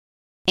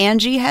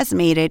Angie has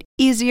made it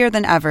easier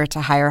than ever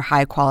to hire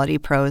high-quality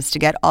pros to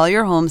get all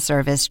your home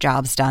service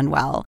jobs done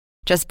well.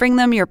 Just bring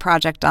them your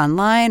project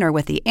online or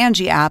with the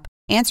Angie app,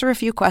 answer a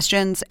few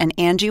questions, and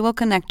Angie will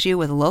connect you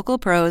with local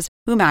pros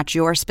who match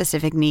your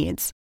specific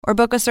needs. Or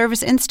book a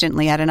service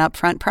instantly at an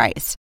upfront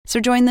price. So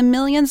join the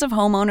millions of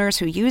homeowners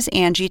who use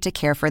Angie to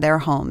care for their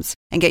homes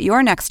and get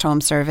your next home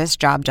service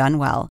job done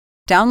well.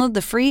 Download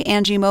the free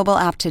Angie mobile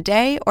app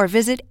today or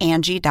visit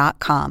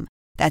Angie.com.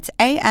 That's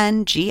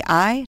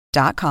ANGI.com.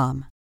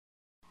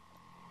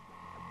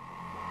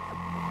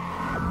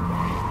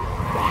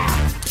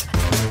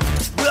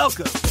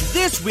 Welcome to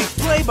this week's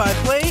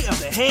play-by-play of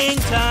the Hang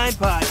Time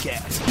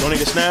Podcast. Joining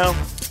us now,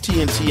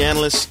 TNT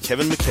analyst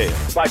Kevin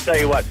McHale. I tell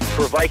you what,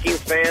 for Vikings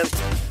fans,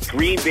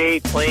 Green Bay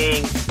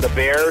playing the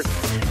Bears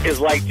is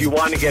like, do you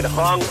want to get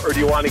hung or do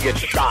you want to get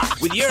shot?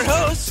 With your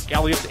hosts,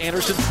 Elliot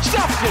Anderson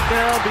stuffed it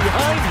down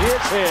behind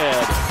his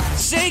head.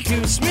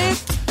 Sekou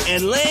Smith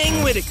and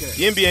Lang Whitaker.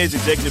 The NBA's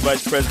Executive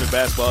Vice President of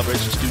Basketball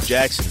Operations, Stu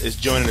Jackson, is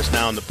joining us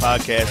now on the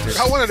podcast.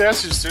 I wanted to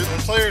ask you, Stu, when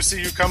players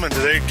see you coming, do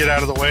they get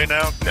out of the way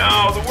now?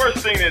 No, the worst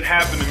thing that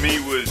happened to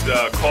me was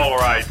caller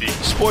ID.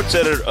 Sports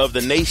editor of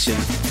The Nation,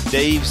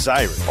 Dave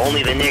Zirin.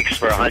 Only the Knicks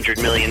for $100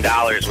 million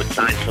would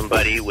sign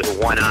somebody with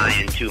one eye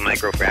and 2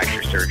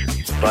 microfracture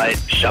surgeries. But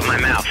shut my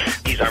mouth.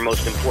 He's our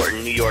most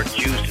important New York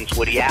Jew since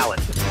Woody Allen.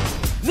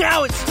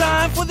 Now it's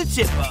time for the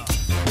tip-off.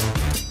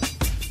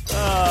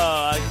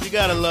 You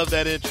gotta love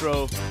that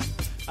intro.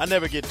 I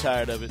never get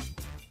tired of it.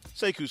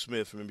 Sekou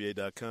Smith from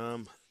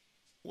NBA.com.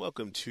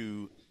 Welcome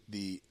to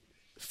the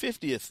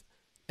 50th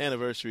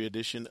anniversary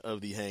edition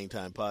of the Hang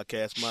Time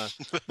Podcast.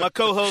 My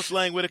co-host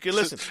Lang Whitaker.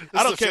 Listen,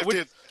 I don't care.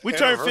 We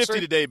turned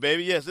 50 today,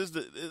 baby. Yes, this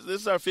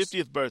is our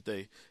 50th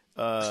birthday,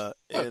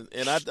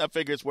 and I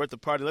figure it's worth a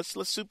party. Let's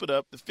soup it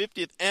up. The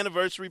 50th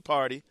anniversary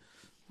party.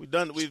 We've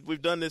done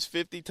this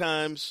 50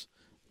 times.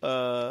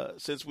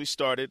 Since we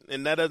started,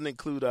 and that doesn't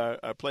include our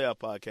playoff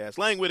podcast.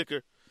 Lang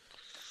Whitaker,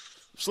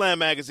 Slam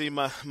Magazine,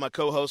 my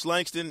co-host.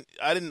 Langston,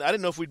 I didn't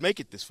know if we'd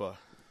make it this far.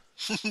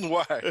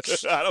 Why?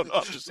 I don't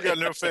know. You got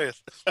no faith.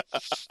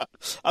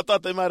 I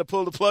thought they might have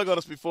pulled the plug on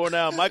us before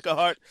now. Micah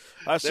Hart,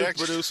 our super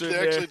producer.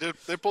 They actually did.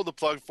 They pulled the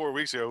plug 4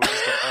 weeks ago. We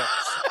just don't know.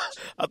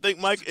 I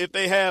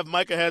think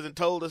Micah hasn't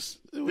told us.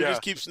 We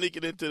just keep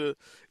sneaking into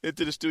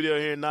the studio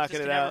here and knocking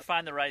it out. Never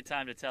find the right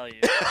time to tell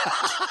you.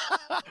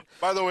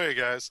 By the way,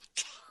 guys.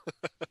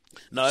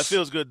 No, it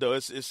feels good though.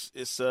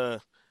 It's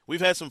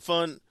we've had some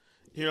fun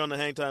here on the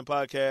Hang Time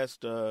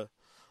Podcast. A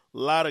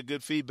lot of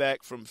good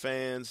feedback from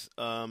fans,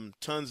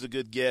 tons of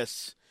good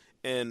guests,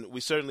 and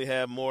we certainly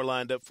have more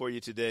lined up for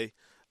you today.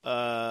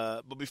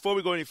 But before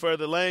we go any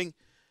further, Lang,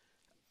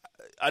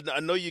 I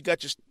know you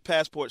got your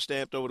passport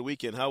stamped over the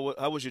weekend. How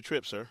was your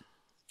trip, sir?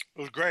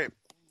 It was great.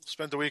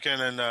 Spent the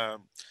weekend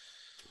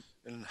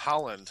in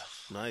Holland.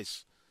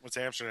 Nice. Went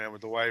to Amsterdam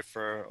with the wife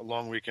for a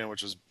long weekend,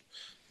 which was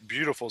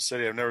beautiful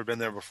city. I've never been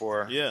there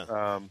before. Yeah.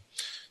 The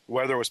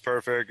weather was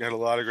perfect. Had a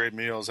lot of great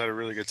meals. Had a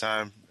really good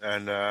time.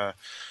 And now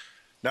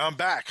I'm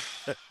back.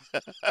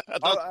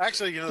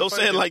 Actually, don't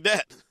say it like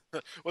that.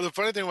 Well, the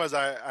funny thing was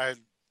I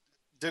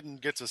didn't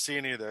get to see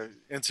any of the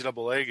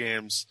NCAA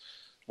games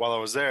while I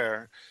was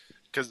there.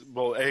 Because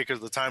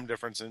of the time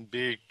difference, and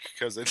B,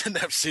 because they didn't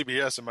have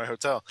CBS in my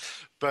hotel.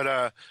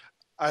 But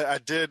I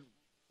did,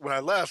 when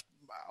I left,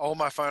 all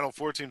my Final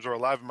Four teams were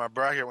alive in my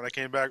bracket. When I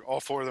came back,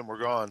 all 4 of them were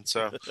gone.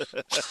 So,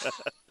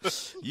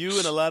 you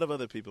and a lot of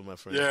other people, my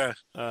friend. Yeah.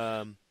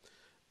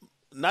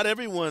 Not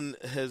everyone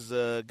has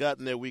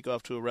gotten their week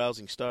off to a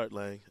rousing start,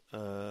 Lang.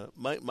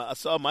 I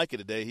saw Micah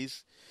today.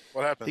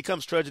 What happened? He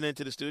comes trudging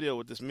into the studio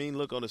with this mean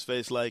look on his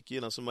face, like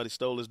somebody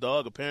stole his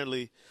dog.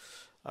 Apparently,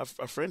 our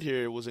friend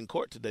here was in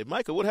court today.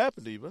 Micah, what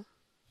happened to you, bro?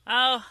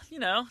 Oh,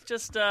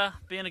 just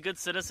being a good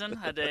citizen.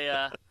 Had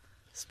a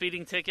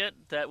speeding ticket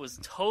that was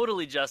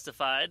totally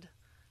justified,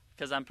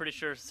 because I'm pretty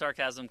sure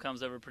sarcasm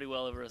comes over pretty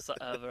well over a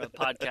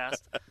podcast.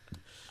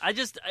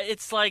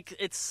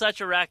 It's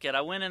such a racket.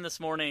 I went in this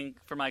morning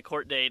for my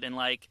court date, and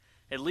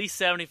at least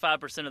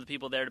 75% of the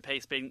people there to pay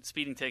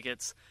speeding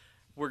tickets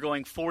were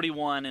going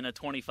 41 and a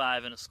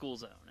 25 in a school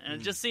zone. And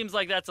it just seems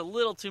like that's a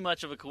little too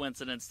much of a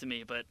coincidence to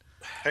me. But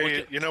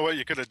hey, you know what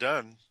you could have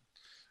done?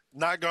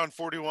 Not gone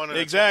 41 and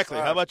exactly.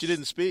 25. How about you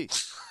didn't speed?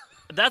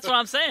 That's what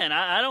I'm saying.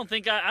 I don't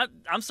think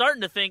I'm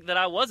starting to think that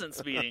I wasn't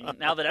speeding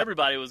now that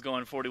everybody was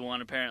going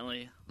 41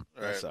 apparently.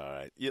 That's all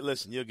right.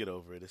 Listen, you'll get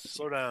over it.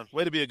 Slow down.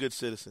 Way to be a good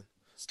citizen.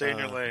 Stay in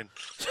your lane.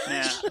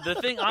 Yeah. The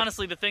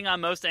thing I'm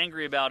most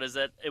angry about is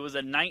that it was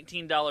a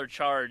 $19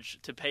 charge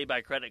to pay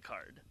by credit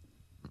card.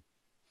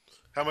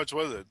 How much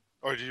was it?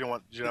 Or do you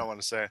not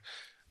want to say?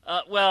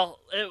 Well,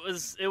 it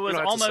was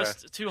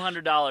almost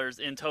 $200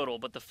 in total,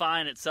 but the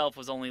fine itself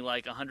was only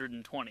like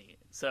 $120.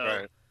 So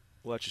right.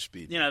 Watch your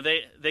speed.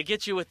 They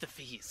get you with the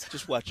fees.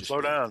 Just watch your speed.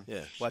 Slow down.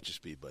 Yeah, watch your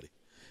speed, buddy.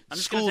 I'm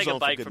just going to take a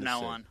bike from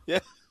now on. Yeah.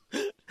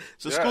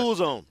 It's a school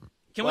zone.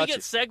 Can we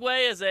get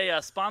Segway as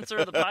a sponsor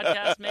of the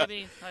podcast,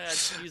 maybe?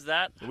 I'd use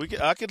that.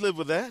 I could live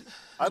with that.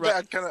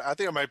 I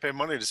think I might pay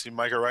money to see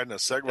Micah riding a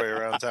Segway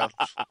around town.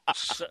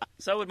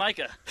 So would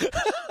Micah.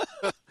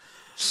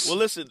 Well,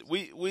 listen,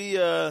 we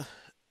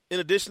in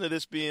addition to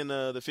this being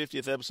the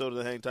 50th episode of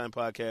the Hang Time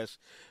Podcast,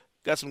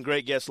 got some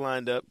great guests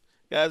lined up.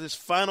 Guys, it's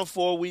Final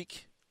Four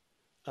week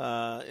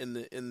in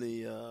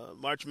the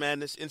March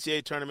Madness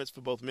NCAA tournaments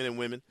for both men and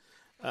women.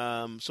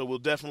 So we'll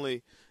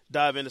definitely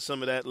dive into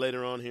some of that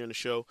later on here in the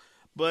show.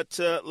 But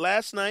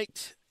last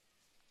night,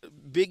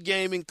 big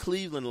game in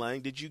Cleveland,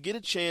 Lang. Did you get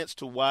a chance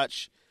to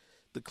watch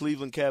the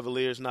Cleveland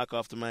Cavaliers knock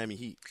off the Miami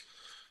Heat?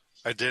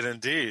 I did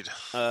indeed.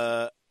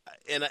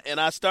 And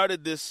I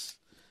started this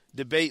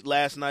debate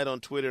last night on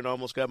Twitter and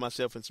almost got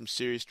myself in some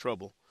serious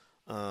trouble.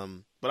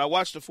 But I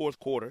watched the fourth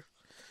quarter.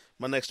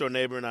 My next-door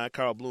neighbor and I,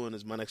 Carl Bluen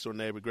is my next-door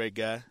neighbor, great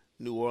guy,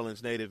 New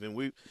Orleans native, and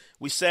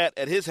we sat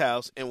at his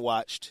house and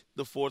watched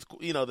the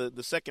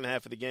the second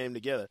half of the game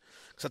together.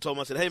 Because I told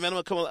him, I said, "Hey man,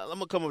 I'm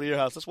gonna come over to your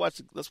house. Let's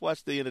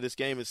watch the end of this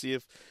game and see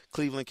if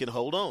Cleveland can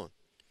hold on."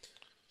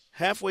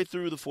 Halfway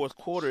through the fourth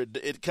quarter,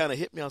 it kind of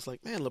hit me. I was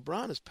like, "Man,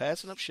 LeBron is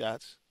passing up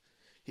shots.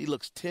 He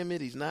looks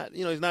timid. He's not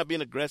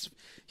being aggressive.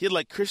 He had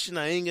like Christian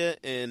Ainga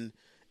and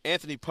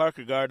Anthony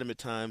Parker guard him at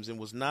times and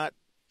was not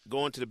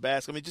going to the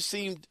basket. I mean, it just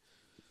seemed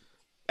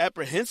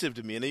apprehensive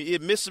to me, and he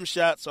had missed some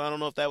shots, so I don't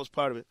know if that was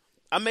part of it.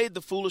 I made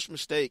the foolish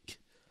mistake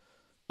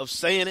of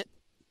saying it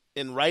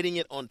and writing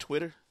it on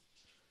Twitter,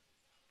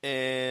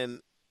 and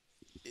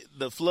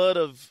the flood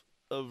of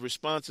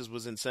responses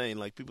was insane.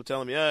 Like people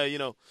telling me,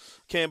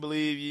 can't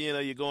believe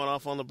you're going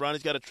off on LeBron.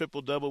 He's got a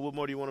triple-double. What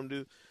more do you want him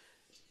to do?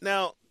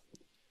 Now,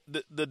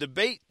 the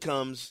debate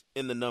comes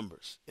in the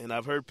numbers, and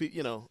I've heard these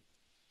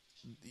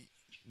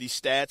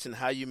stats and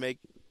how you make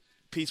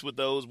peace with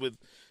those with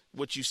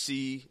what you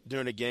see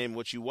during the game,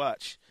 what you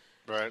watch.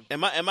 Right.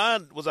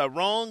 Was I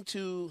wrong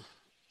to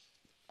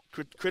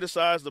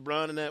criticize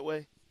LeBron in that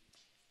way?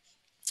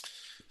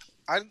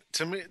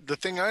 To me, the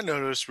thing I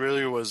noticed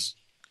really was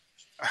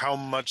how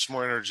much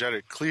more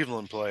energetic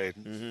Cleveland played.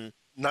 Mm-hmm.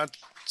 Not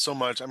so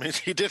much. I mean,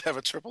 he did have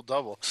a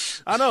triple-double.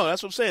 I know.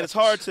 That's what I'm saying. It's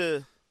hard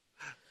to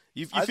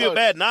you feel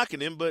bad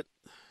knocking him, but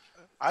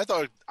I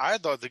thought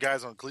the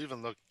guys on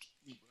Cleveland looked.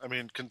 I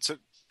mean,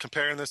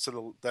 comparing this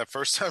to that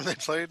first time they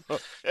played,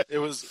 it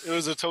was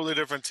a totally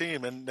different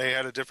team, and they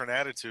had a different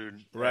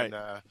attitude. Right.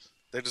 And,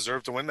 they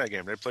deserved to win that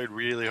game. They played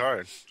really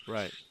hard.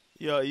 Right.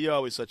 You're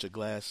always such a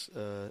glass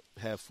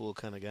half full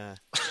kind of guy.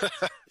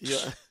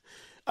 Yeah.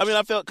 I mean,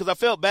 I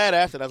felt bad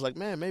after that. I was like,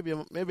 man, maybe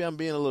I'm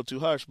being a little too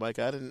harsh, Mike.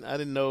 I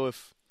didn't know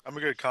if. I'm a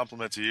good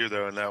compliment to you,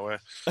 though, in that way.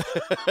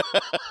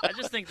 I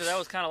just think that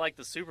was kind of like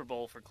the Super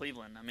Bowl for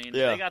Cleveland. I mean,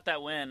 They got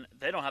that win.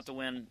 They don't have to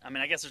win. I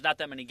mean, I guess there's not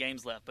that many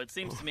games left, but it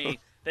seems to me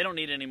they don't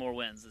need any more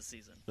wins this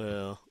season.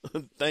 Well,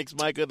 thanks,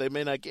 Micah. They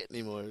may not get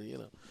any more,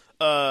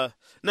 No,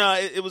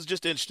 it was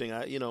just interesting,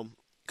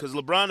 because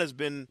LeBron has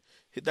been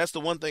 – that's the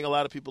one thing a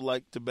lot of people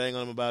like to bang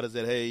on him about is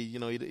that, hey,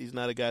 he's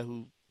not a guy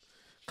who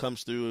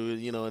comes through,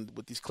 and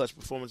with these clutch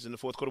performances in the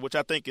fourth quarter, which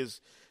I think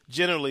is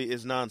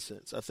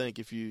nonsense. I think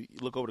if you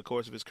look over the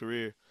course of his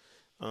career,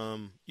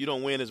 you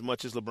don't win as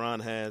much as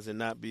LeBron has and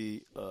not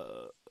be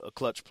a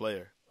clutch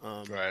player.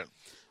 Right.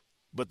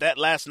 But that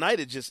last night,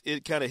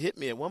 it kind of hit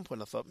me at one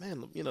point. I thought,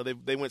 man,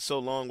 they went so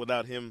long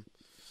without him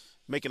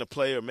making a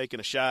play or making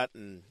a shot,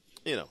 and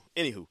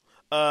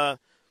anywho.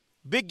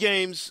 Big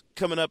games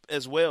coming up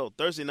as well.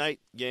 Thursday night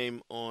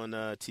game on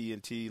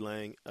TNT,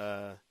 Lang.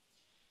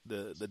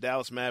 The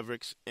Dallas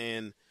Mavericks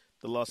and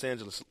the Los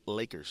Angeles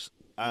Lakers.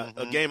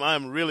 A game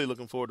I'm really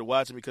looking forward to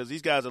watching because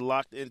these guys are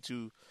locked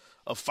into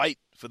a fight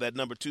for that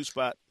number 2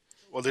 spot.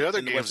 Well, the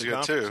other game's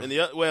good too. And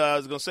I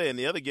was going to say, in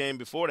the other game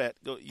before that,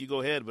 you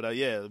go ahead. But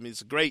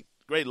it's a great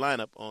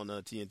lineup on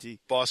TNT.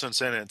 Boston,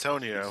 San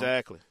Antonio.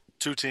 Exactly.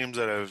 Two teams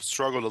that have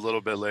struggled a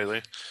little bit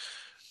lately.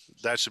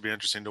 That should be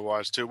interesting to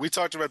watch too. We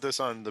talked about this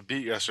on the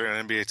beat yesterday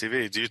on NBA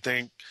TV. Do you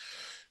think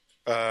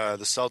the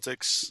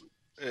Celtics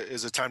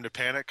is it time to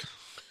panic?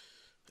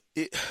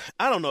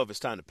 I don't know if it's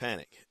time to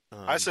panic.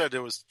 I said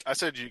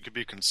you could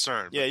be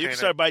concerned. Yeah, you can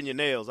start biting your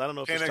nails. I don't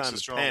know if it's time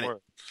to panic.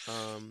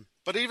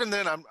 But even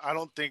then, I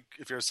don't think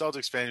if you're a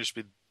Celtics fan, you should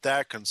be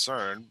that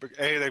concerned.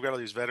 A, they've got all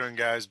these veteran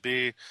guys.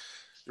 B, you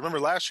remember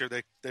last year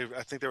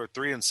I think they were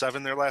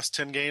 3-7 their last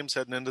 10 games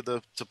heading into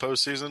the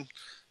postseason,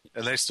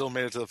 and they still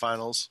made it to the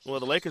finals. Well,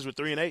 the Lakers were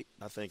 3-8,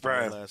 I think,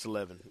 in the last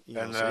 11.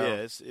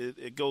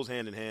 It goes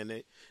hand in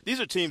hand. These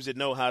are teams that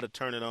know how to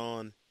turn it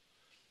on.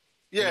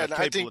 Yeah, and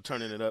I think of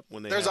turning it up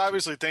when there's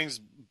obviously things.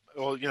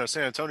 Well,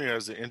 San Antonio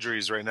has the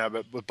injuries right now,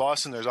 but with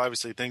Boston, there's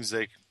obviously things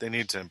they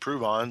need to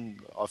improve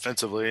on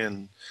offensively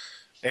and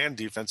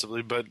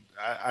defensively. But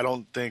I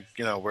don't think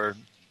they're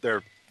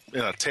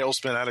in a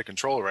tailspin out of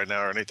control right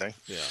now or anything.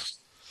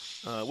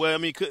 Yeah. Well, I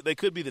mean, they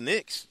could be the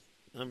Knicks.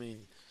 I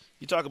mean,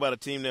 you talk about a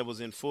team that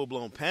was in full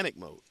blown panic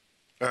mode.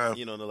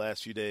 In the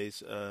last few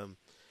days.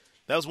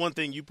 That was one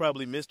thing you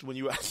probably missed when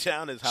you were out of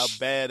town is how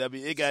bad. I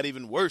mean, it got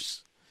even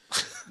worse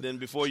than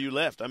before you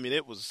left. I mean,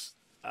 it was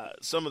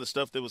some of the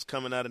stuff that was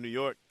coming out of New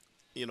York,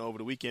 over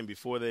the weekend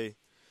before they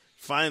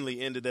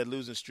finally ended that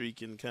losing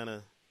streak and kind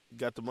of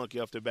got the monkey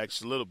off their back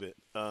just a little bit.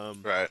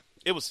 Right.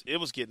 It was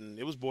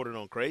bordering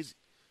on crazy.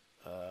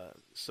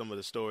 Some of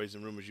the stories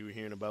and rumors you were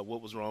hearing about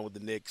what was wrong with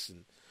the Knicks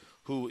and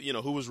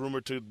who was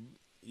rumored to,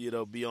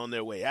 be on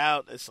their way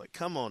out. It's like,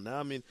 come on now.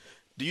 I mean,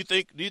 do you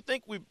think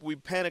we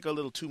panic a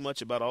little too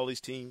much about all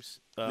these teams?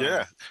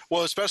 Yeah.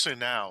 Well, especially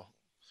now.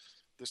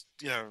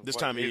 This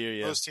time of year,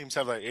 yeah. Most teams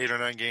have like 8 or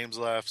 9 games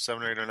left,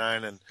 7 or 8 or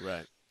 9, and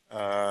right.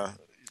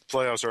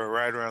 Playoffs are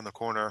right around the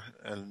corner,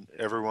 and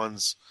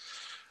everyone's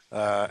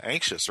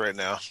anxious right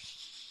now.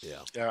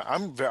 Yeah.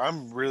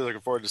 I'm really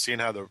looking forward to seeing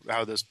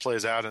how this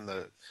plays out and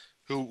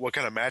what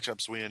kind of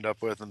matchups we end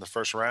up with in the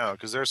first round,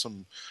 because there's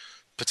some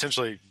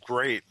potentially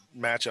great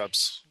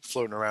matchups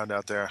floating around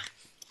out there.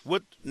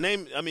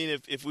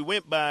 If we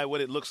went by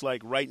what it looks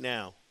like right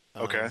now,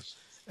 okay,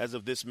 as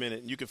of this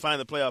minute, you can find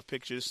the playoff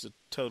pictures. A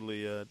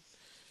totally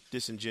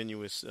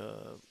disingenuous,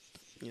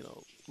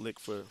 lick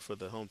for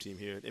the home team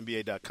here at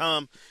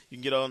NBA.com. You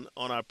can get on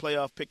our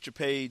playoff picture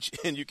page,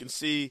 and you can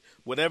see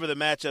whatever the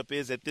matchup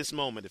is at this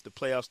moment. If the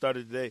playoffs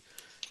started today,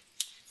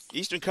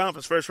 Eastern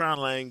Conference first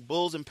round, Lang,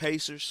 Bulls and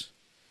Pacers,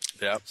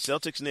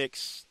 Celtics,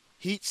 Knicks,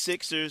 Heat,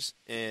 Sixers,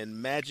 and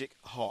Magic,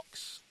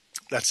 Hawks.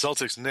 That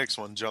Celtics-Knicks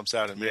one jumps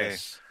out at me.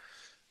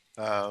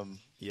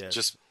 Yes.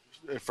 Just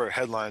for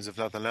headlines, if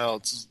nothing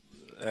else,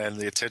 and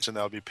the attention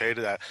that will be paid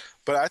to that.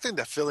 But I think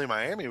that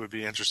Philly-Miami would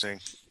be interesting.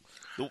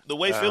 The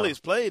way Philly's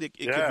played, it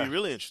could be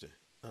really interesting.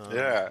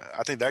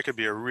 I think that could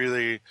be a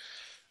really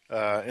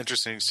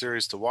interesting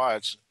series to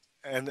watch.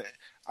 And,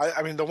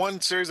 I mean, the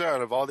one series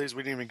out of all these,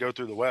 we didn't even go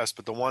through the West,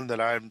 but the one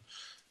that I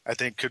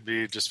think could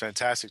be just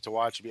fantastic to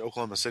watch would be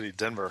Oklahoma City,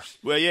 Denver.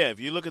 Well, yeah, if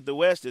you look at the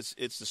West,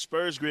 it's the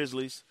Spurs,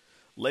 Grizzlies,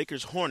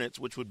 Lakers, Hornets,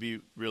 which would be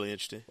really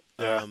interesting.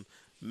 Yeah.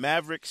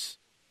 Mavericks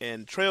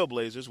and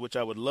Trailblazers, which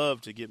I would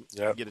love to get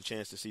a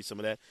chance to see some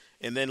of that.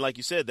 And then, like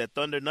you said, that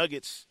Thunder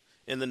Nuggets,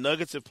 and the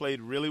Nuggets have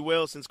played really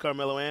well since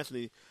Carmelo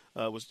Anthony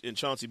and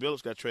Chauncey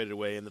Billups got traded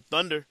away. And the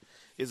Thunder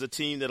is a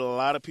team that a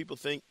lot of people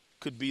think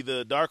could be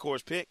the dark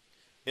horse pick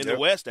in the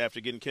West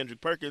after getting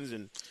Kendrick Perkins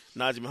and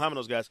Najee Muhammad,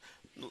 those guys.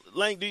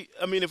 Lang,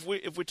 if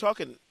we're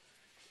talking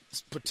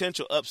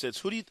potential upsets,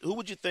 who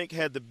would you think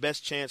had the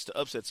best chance to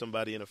upset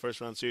somebody in a first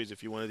round series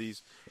if you're one of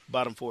these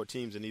bottom 4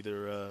 teams in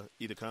either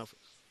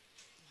conference?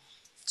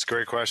 It's a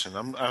great question.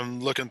 I'm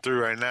looking through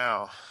right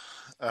now.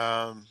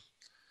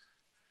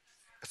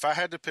 If I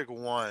had to pick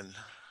one,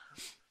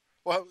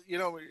 well,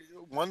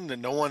 one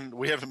that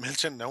we haven't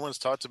mentioned, no one's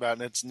talked about,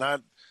 and it's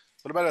not.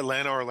 What about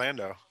Atlanta,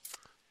 Orlando?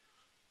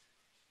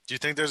 Do you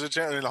think there's a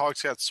chance? I mean, the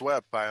Hawks got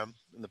swept by them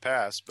in the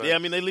past, but yeah, I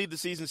mean, they lead the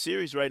season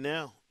series right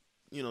now.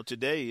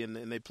 Today,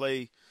 and they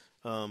play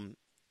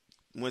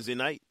Wednesday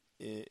night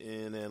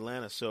in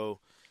Atlanta. So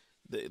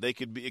it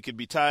could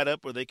be tied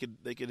up, or they could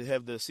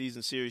have the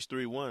season series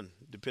 3-1,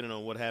 depending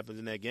on what happens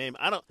in that game.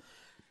 I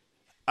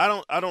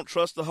don't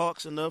trust the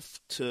Hawks enough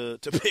to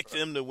pick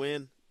them to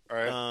win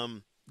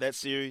that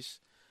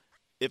series.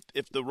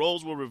 If the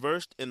roles were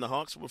reversed and the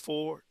Hawks were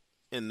 4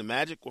 and the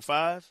Magic were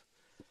 5,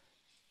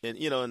 and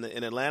and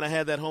Atlanta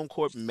had that home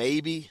court,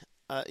 maybe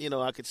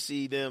I could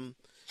see them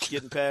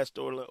getting past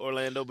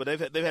Orlando, but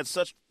they've had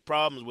such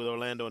problems with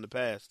Orlando in the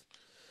past,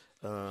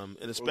 and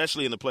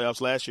especially in the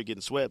playoffs last year,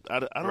 getting swept. I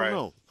don't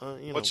know.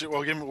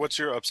 What's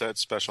your upset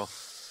special?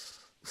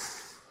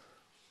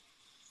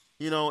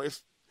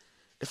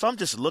 If I'm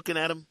just looking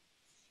at them,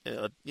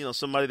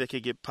 somebody that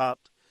could get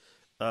popped,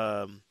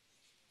 and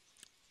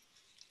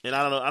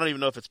I don't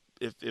even know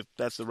if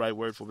that's the right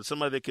word for it, but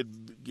somebody that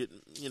could get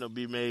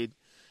be made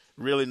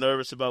really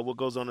nervous about what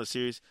goes on in the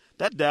series.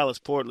 That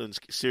Dallas-Portland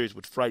series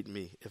would frighten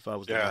me if I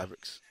was the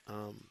Mavericks.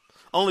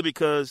 Only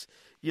because,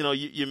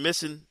 you're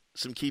missing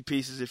some key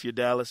pieces if you're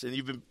Dallas, and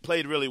you've been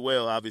played really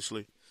well,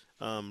 obviously,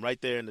 right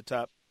there in the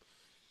top,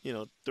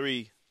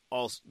 3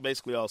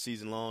 basically all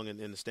season long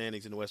in the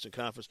standings in the Western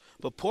Conference.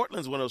 But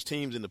Portland's one of those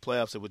teams in the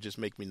playoffs that would just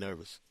make me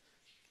nervous.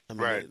 I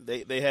mean,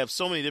 they have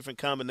so many different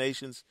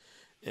combinations,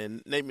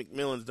 and Nate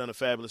McMillan's done a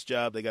fabulous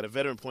job. They got a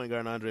veteran point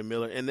guard, Andre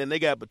Miller, and then they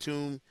got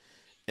Batum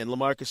and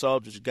LaMarcus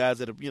Aldridge, guys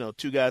that are,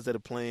 2 guys that are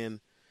playing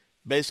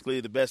basically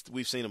the best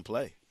we've seen them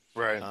play.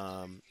 Right.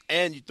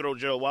 And you throw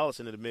Gerald Wallace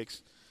into the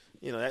mix,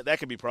 that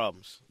could be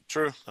problems.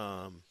 True.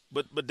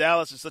 But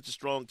Dallas is such a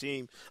strong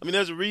team. I mean,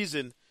 there's a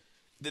reason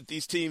that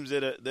these teams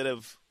that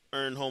have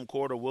earned home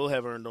court or will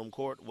have earned home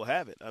court will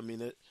have it. I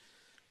mean,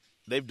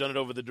 they've done it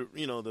over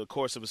the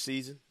course of a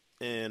season,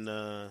 and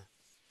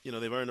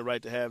they've earned the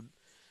right to have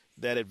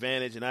that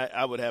advantage, and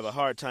I would have a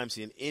hard time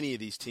seeing any of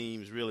these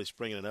teams really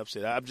springing an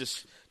upset. I'm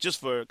just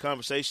for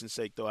conversation's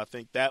sake, though, I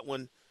think that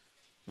one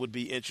would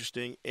be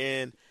interesting.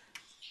 And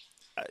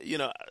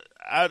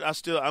I'm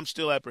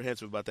still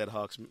apprehensive about that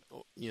Hawks.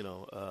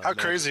 How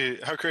crazy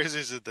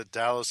is it that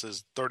Dallas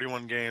is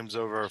 31 games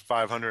over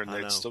 500 and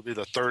they'd still be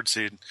the 3rd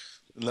seed?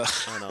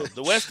 I know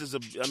the West is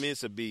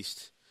it's a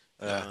beast.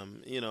 Yeah.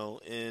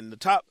 And the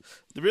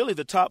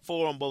top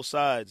 4 on both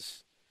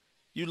sides.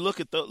 You look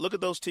at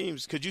those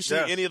teams. Could you see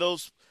any of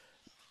those?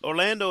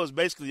 Orlando is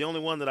basically the only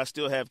one that I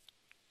still have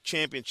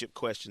championship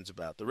questions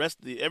about. The rest,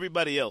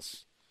 everybody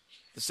else,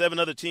 the 7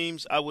 other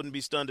teams, I wouldn't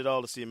be stunned at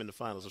all to see them in the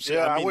finals.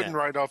 I wouldn't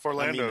write off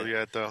Orlando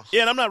yet, though.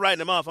 Yeah, and I'm not writing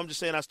them off. I'm just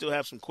saying I still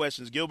have some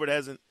questions. Gilbert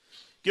has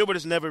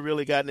never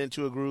really gotten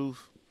into a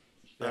groove.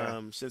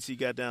 since he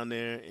got down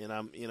there, and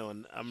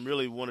I'm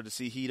really wanted to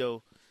see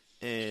Hito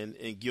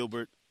and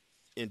Gilbert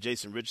and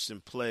Jason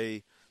Richardson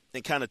play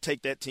and kind of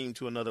take that team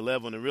to another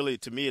level. And really,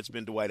 to me, it's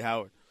been Dwight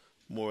Howard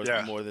more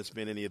than it's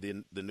been any of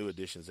the new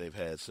additions they've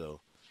had. So,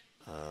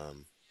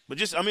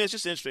 but it's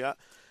just interesting.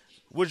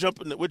 We're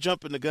jumping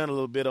the gun a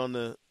little bit on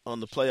the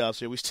playoffs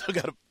here. We still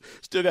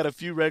got a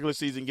few regular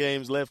season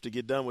games left to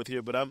get done with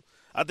here. But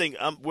I think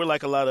we're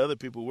like a lot of other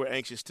people. We're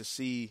anxious to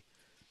see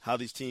how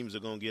these teams are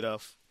going to get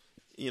off,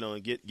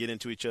 and get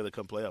into each other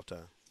come playoff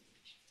time.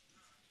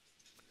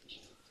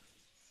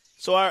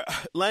 So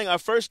our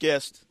first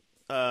guest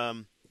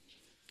on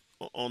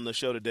the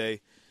show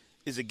today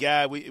is a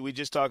guy we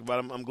just talked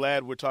about. I'm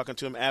glad we're talking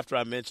to him after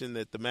I mentioned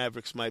that the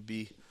Mavericks might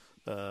be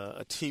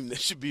a team that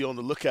should be on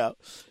the lookout,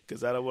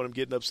 because I don't want him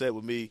getting upset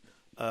with me.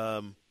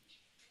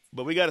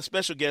 But we got a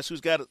special guest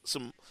who's got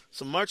some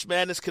March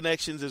Madness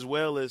connections, as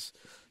well as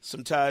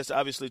some ties,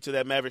 obviously, to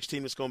that Mavericks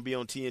team that's going to be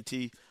on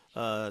TNT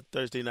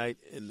Thursday night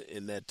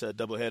in that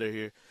doubleheader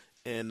here.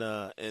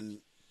 And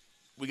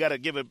we got to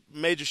give a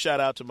major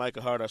shout-out to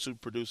Micah Hart, our super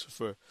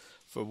producer,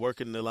 for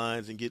working the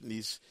lines and getting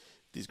these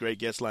great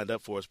guests lined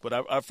up for us. But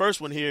our first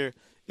one here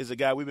is a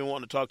guy we've been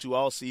wanting to talk to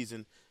all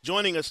season.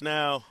 Joining us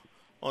now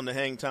on the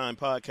Hang Time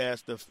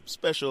podcast, the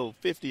special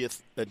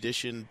 50th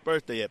edition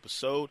birthday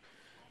episode,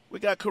 we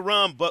got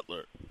Caron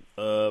Butler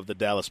of the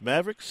Dallas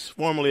Mavericks,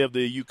 formerly of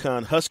the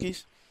UConn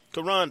Huskies.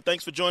 Caron,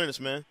 thanks for joining us,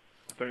 man.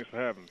 Thanks for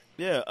having me.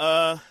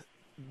 Yeah,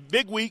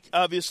 big week,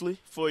 obviously,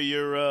 for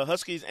your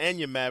Huskies and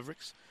your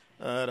Mavericks.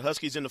 The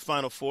Huskies in the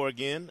Final Four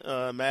again.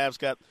 Mavs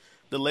got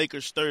the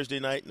Lakers Thursday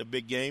night in a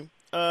big game.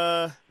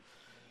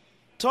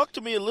 Talk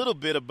to me a little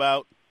bit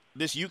about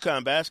this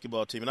UConn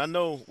basketball team. And I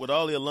know with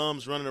all the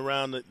alums running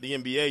around the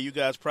NBA, you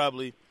guys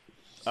probably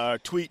are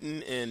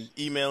tweeting and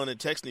emailing and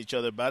texting each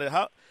other about it.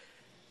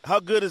 How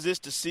good is this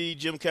to see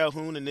Jim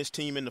Calhoun and this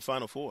team in the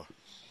Final Four?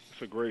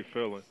 It's a great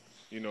feeling,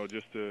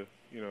 just to,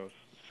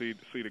 see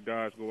the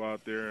guys go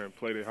out there and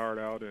play their heart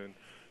out and,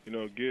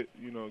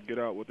 get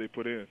out what they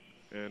put in.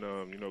 And,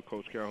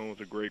 Coach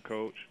Calhoun's a great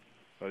coach.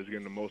 He's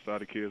getting the most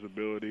out of kids'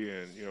 ability.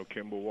 And,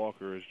 Kemba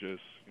Walker is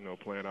just,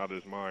 playing out of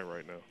his mind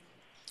right now.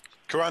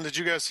 Caron, did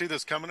you guys see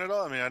this coming at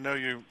all? I mean, I know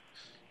you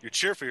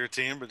cheer for your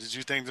team, but did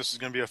you think this was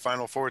going to be a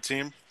Final Four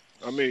team?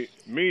 I mean,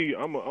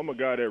 I'm a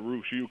guy that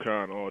roots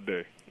UConn all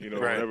day.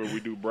 Right. Whenever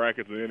we do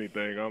brackets or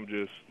anything, I'm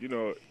just,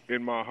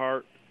 in my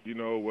heart,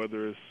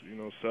 whether it's,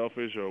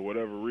 selfish or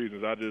whatever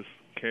reasons, I just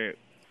can't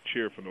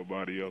cheer for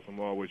nobody else. I'm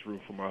always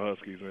rooting for my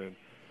Huskies, and,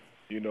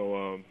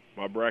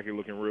 my bracket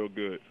looking real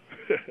good.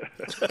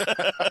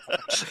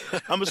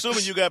 I'm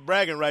assuming you got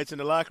bragging rights in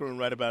the locker room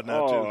right about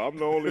now, too. Oh, I'm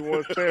the only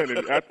one saying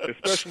it,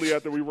 especially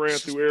after we ran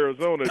through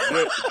Arizona.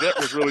 Jet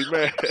was really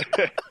mad.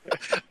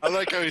 I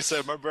like how he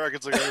said, my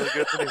bracket's looking really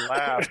good, and he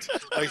laughed.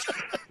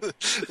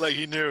 Like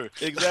he knew.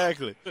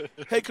 Exactly.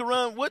 Hey,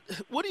 Caron, what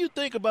do you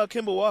think about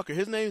Kemba Walker?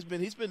 He's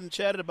been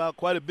chatted about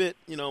quite a bit,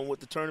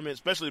 with the tournament,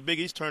 especially the Big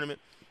East tournament,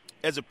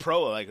 as a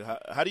pro. Like,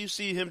 how do you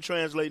see him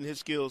translating his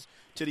skills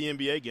to the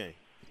NBA game?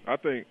 I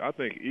think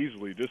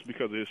easily, just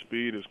because of his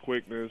speed, his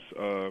quickness,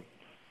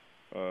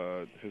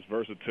 his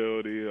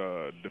versatility,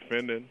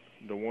 defending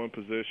the one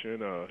position,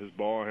 his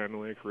ball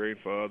handling,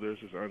 creating for others,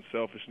 his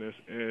unselfishness,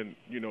 and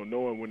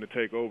knowing when to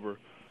take over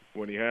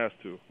when he has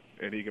to,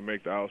 and he can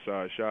make the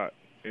outside shot,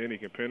 and he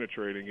can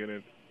penetrate and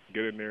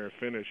get in there and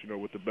finish,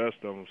 with the best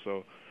of them.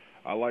 So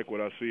I like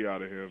what I see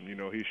out of him.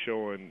 He's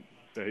showing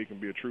that he can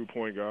be a true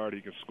point guard.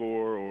 He can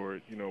score, or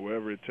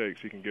whatever it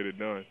takes, he can get it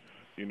done.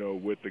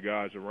 With the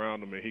guys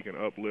around him, and he can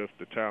uplift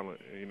the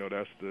talent. And,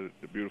 that's the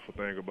beautiful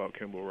thing about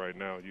Kemba right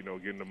now,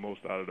 getting the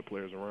most out of the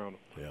players around him.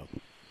 Yeah.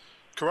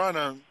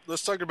 Caron,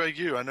 let's talk about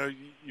you. I know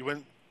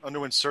you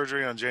underwent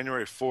surgery on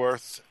January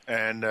 4th,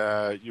 and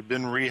you've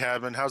been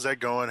rehabbing. How's that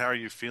going? How are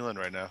you feeling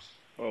right now?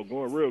 Oh,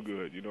 going real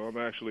good. I'm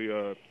actually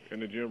in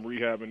the gym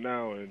rehabbing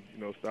now, and,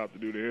 stopped to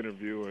do the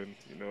interview, and,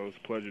 it's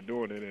a pleasure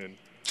doing it. And,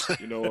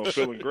 I'm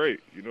feeling great,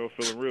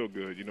 feeling real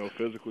good,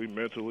 physically,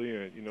 mentally,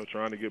 and,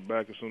 trying to get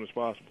back as soon as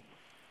possible.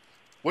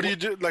 What do you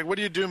do? What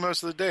do you do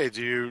most of the day?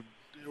 Do you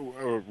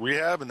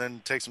rehab and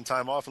then take some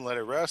time off and let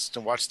it rest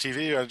and watch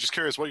TV? I'm just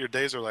curious what your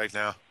days are like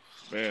now.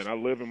 Man, I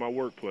live in my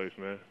workplace,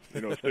 man.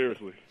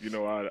 Seriously.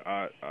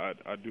 I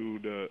do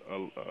the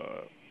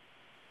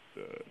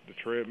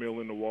treadmill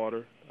in the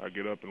water. I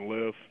get up and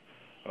lift.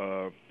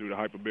 Do the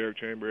hyperbaric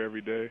chamber every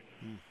day.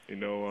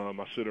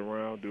 I sit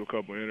around, do a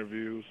couple of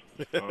interviews,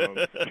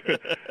 and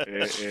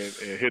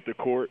hit the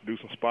court, do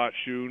some spot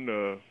shooting,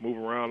 move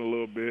around a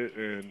little bit,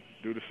 and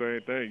do the same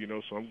thing.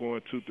 So I'm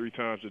going 2-3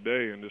 times a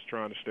day and just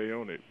trying to stay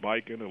on it,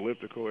 biking,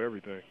 elliptical,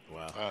 everything.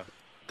 Wow.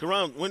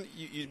 Caron, when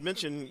you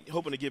mentioned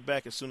hoping to get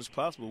back as soon as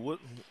possible,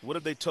 what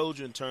have they told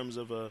you in terms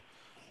of an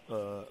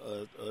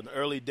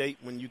early date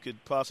when you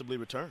could possibly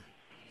return?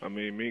 I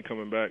mean, me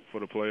coming back for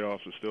the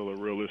playoffs is still a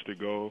realistic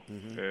goal,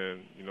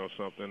 and,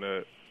 something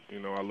that,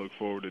 I look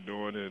forward to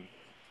doing, and,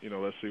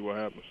 let's see what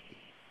happens.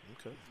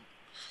 Okay.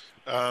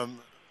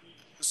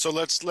 So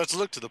let's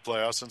look to the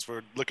playoffs, since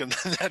we're looking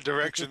in that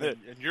direction, and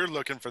you're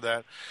looking for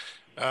that.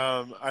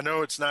 I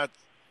know it's not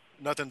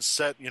nothing's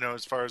set,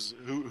 as far as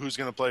who's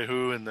going to play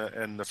who in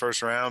the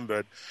first round.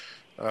 But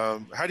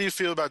how do you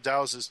feel about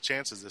Dallas's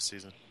chances this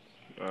season?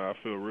 I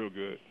feel real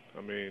good.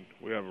 I mean,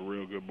 we have a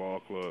real good ball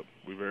club.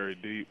 We're very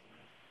deep,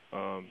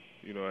 at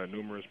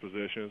numerous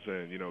positions,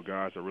 and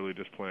guys are really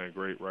just playing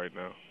great right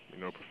now.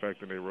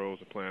 Perfecting their roles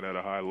and playing at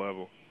a high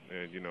level.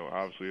 And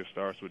obviously it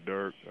starts with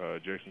Dirk.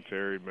 Jason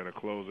Terry been a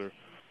closer,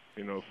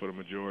 for the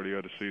majority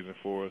of the season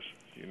for us.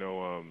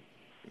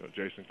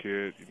 Jason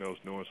Kidd, is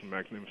doing some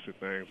magnificent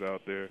things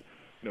out there.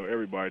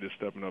 Everybody just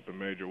stepping up in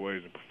major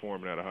ways and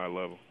performing at a high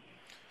level.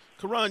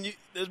 Caron,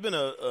 there's been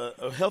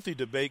a healthy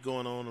debate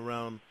going on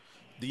around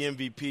the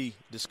MVP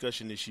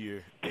discussion this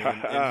year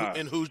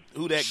and who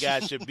that guy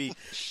should be.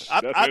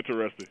 That's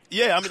interesting.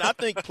 Yeah, I mean,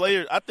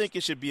 I think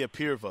it should be a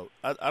peer vote.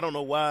 I don't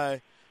know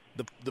why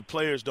the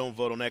players don't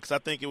vote on that, because I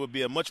think it would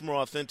be a much more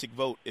authentic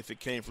vote if it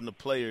came from the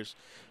players.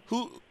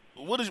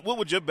 What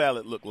would your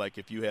ballot look like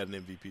if you had an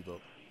MVP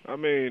vote? I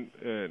mean,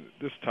 and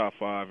this top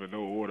five in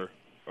no order.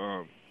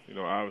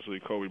 Obviously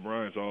Kobe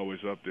Bryant's always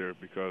up there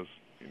because,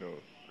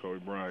 Kobe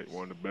Bryant,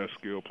 one of the best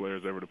skilled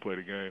players ever to play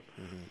the game.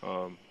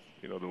 Mm-hmm.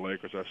 The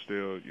Lakers are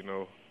still,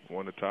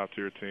 one of the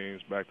top-tier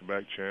teams,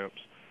 back-to-back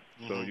champs.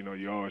 Mm-hmm. So,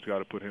 you always got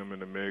to put him in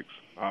the mix.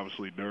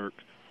 Obviously, Dirk,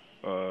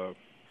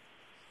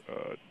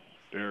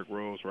 Derrick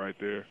Rose right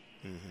there,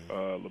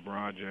 mm-hmm.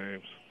 LeBron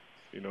James,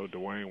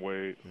 Dwayne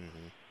Wade,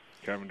 mm-hmm.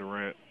 Kevin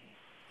Durant,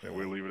 and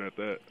we'll leave it at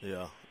that.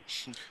 Yeah.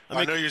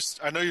 I know you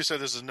said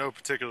this is no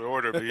particular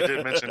order, but you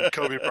did mention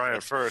Kobe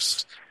Bryant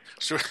first.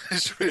 Should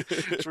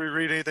we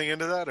read anything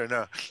into that or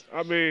no?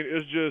 I mean,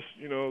 it's just,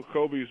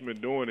 Kobe's been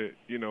doing it,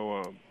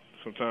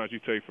 sometimes you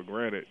take for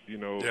granted,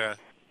 Yeah.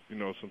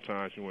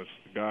 Sometimes when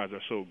guys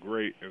are so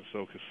great and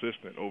so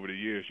consistent over the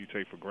years, you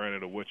take for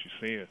granted of what you're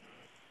seeing.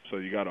 So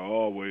you got to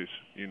always,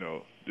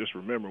 just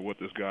remember what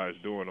this guy is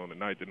doing on a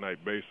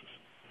night-to-night basis.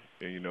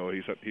 And,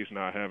 he's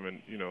not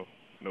having,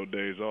 no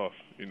days off.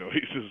 He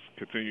just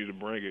continues to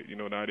bring it,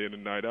 night in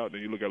and night out.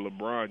 Then you look at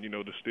LeBron,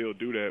 to still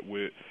do that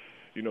with,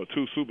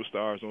 two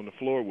superstars on the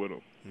floor with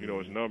him. Mm-hmm.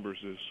 His numbers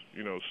is,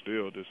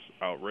 still just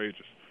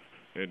outrageous.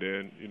 And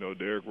then,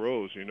 Derrick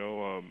Rose,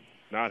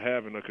 not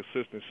having a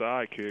consistent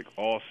sidekick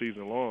all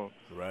season long.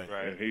 Right.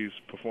 And he's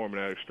performing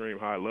at an extreme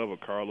high level.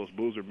 Carlos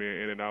Boozer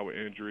being in and out with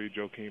injury,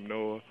 Joakim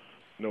Noah,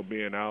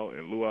 being out,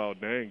 and Luol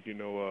Deng,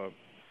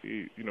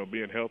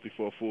 being healthy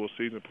for a full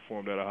season,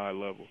 performed at a high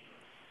level.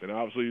 And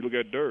obviously you look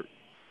at Dirk,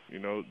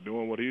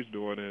 doing what he's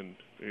doing, and,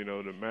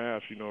 the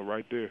math,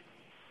 right there.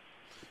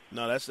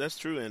 No, that's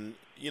true. And,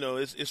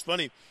 it's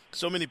funny.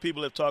 So many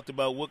people have talked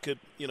about what could,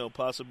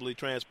 possibly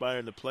transpire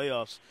in the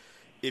playoffs.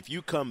 If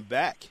you come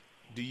back,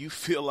 do you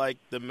feel like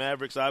the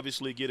Mavericks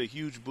obviously get a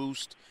huge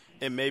boost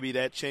and maybe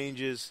that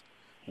changes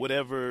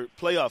whatever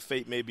playoff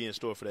fate may be in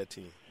store for that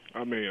team?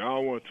 I mean, I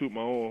don't want to toot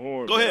my own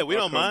horn. Go ahead. We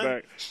don't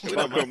mind. If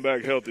I come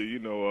back healthy,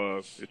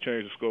 it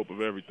changed the scope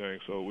of everything.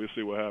 So we'll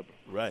see what happens.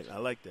 Right. I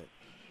like that.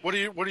 What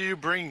do you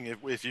bring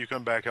if you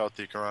come back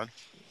healthy, Caron?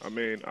 I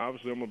mean,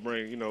 obviously I'm going to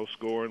bring,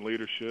 scoring,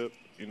 leadership,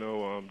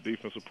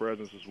 defensive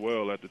presence as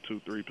well at the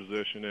 2-3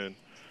 position, and,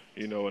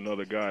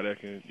 another guy that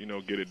can,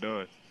 get it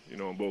done,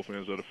 on both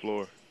ends of the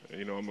floor.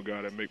 And, I'm a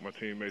guy that make my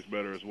teammates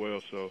better as well.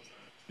 So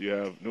you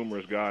have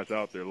numerous guys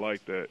out there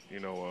like that.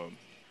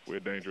 We're a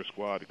dangerous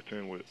squad to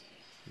contend with.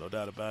 No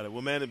doubt about it.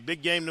 Well, man, a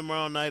big game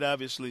tomorrow night,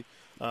 obviously.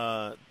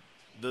 The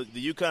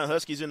UConn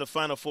Huskies in the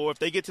Final Four. If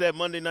they get to that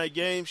Monday night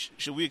game,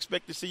 should we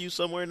expect to see you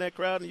somewhere in that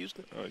crowd in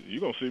Houston?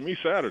 You're going to see me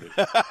Saturday.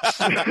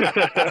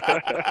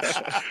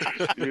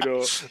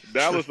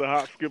 Dallas the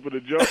hop, skip, and the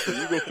jump, so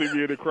you're going to see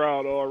me in the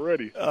crowd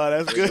already. Oh,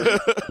 that's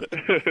good.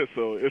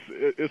 So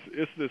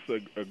it's just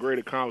a great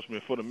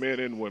accomplishment for the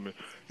men and women.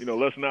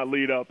 Let's not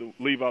leave out the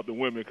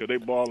women, because they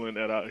balling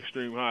at an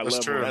extreme high level.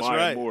 True. That's Maya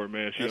right. Moore,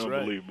 man, she's That's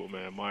unbelievable,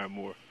 man. Maya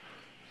Moore.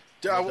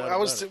 Yeah,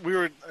 we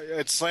were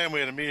at Slam. We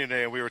had a meeting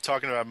today, and we were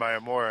talking about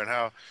Maya Moore and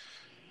how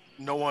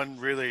no one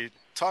really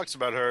talks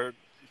about her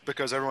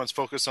because everyone's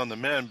focused on the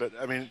men. But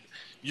I mean,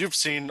 you've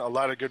seen a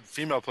lot of good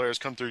female players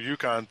come through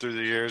UConn through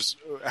the years.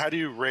 How do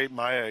you rate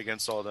Maya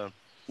against all of them?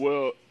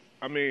 Well,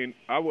 I mean,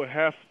 I would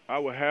have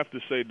to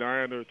say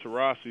Diana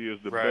Taurasi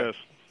is the best,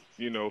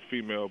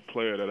 female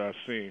player that I've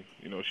seen.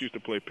 She used to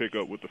play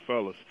pickup with the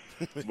fellas.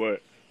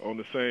 But on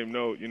the same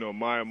note,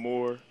 Maya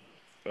Moore,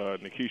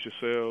 Nikisha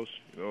Sells,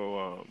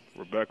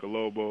 Rebecca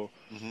Lobo,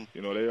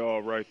 mm-hmm. They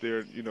all right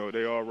there,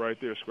 they all right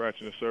there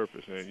scratching the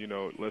surface. And,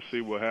 let's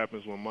see what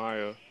happens when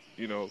Maya,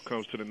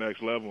 comes to the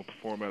next level and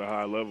perform at a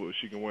high level. If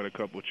she can win a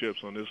couple of chips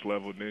on this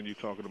level, then you're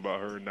talking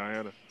about her and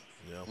Diana.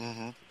 Yeah.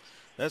 Mm-hmm.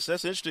 That's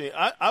interesting.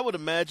 I would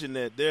imagine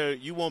that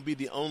you won't be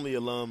the only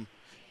alum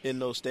in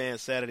those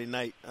stands Saturday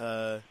night.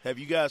 Have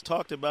you guys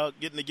talked about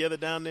getting together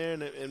down there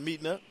and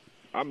meeting up?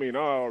 I mean, I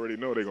already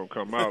know they're going to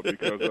come out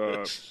because,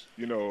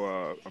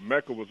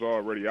 Emeka was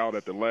already out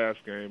at the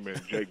last game,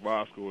 and Jake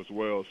Bosco as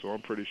well, so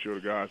I'm pretty sure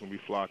the guys going to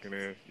be flocking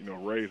in.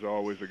 Ray's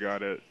always a guy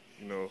that,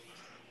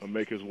 will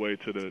make his way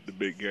to the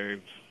big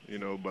games,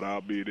 but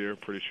I'll be there.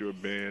 Pretty sure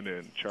Ben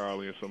and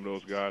Charlie and some of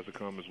those guys will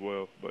come as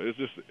well. But it's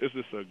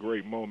just a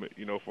great moment,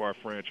 for our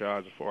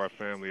franchise and for our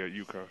family at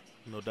UConn.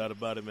 No doubt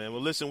about it, man.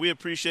 Well, listen, we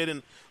appreciate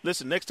it.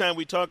 Listen, next time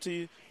we talk to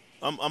you,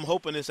 I'm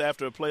hoping it's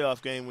after a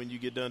playoff game when you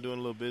get done doing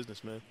a little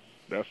business, man.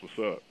 That's what's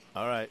up.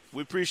 All right.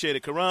 We appreciate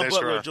it. Caron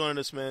Butler joining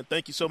us, man.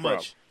 Thank you so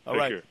much. All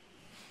right. Care.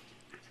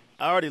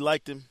 I already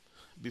liked him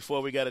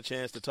before we got a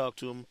chance to talk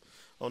to him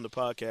on the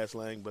podcast,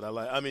 Lang, but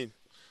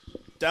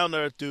down to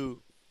earth dude,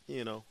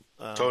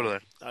 Totally.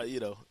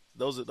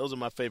 Those are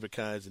my favorite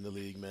kinds in the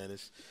league, man.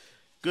 It's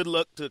good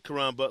luck to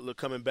Caron Butler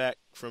coming back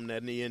from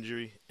that knee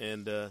injury,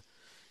 and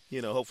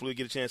hopefully we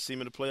get a chance to see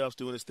him in the playoffs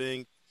doing his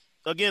thing.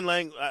 Again,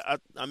 Lang,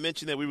 I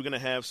mentioned that we were going to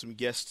have some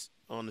guests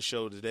on the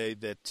show today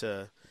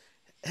that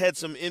had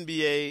some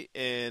NBA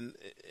and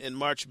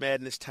March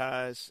Madness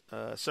ties,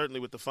 certainly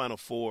with the Final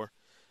Four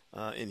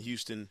in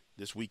Houston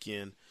this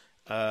weekend.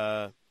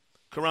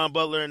 Caron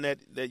Butler and that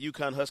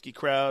UConn Husky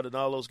crowd and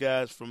all those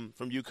guys from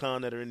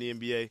UConn that are in the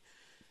NBA,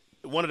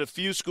 one of the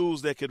few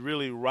schools that could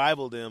really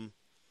rival them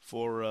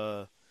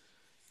for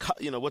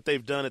what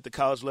they've done at the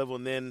college level,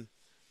 and then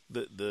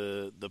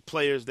the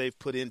players they've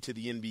put into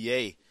the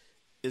NBA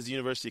is the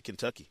University of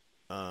Kentucky.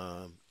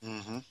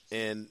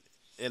 And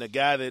a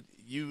guy that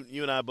you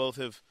and I both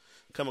have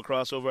come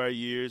across over our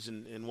years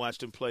and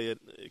watched him play it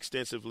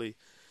extensively.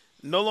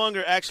 No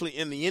longer actually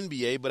in the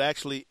NBA, but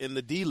actually in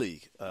the D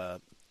League.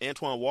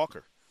 Antoine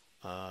Walker,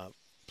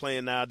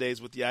 playing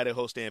nowadays with the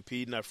Idaho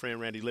Stampede, and our friend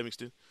Randy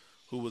Livingston,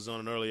 who was on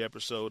an early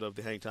episode of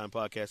the Hang Time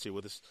podcast here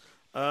with us.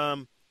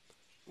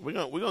 We're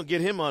gonna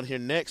get him on here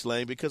next,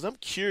 Lane, because I'm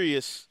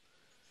curious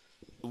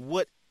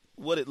what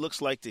it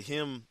looks like to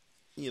him,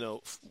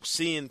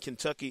 seeing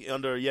Kentucky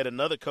under yet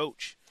another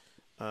coach,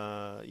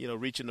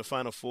 reaching the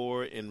Final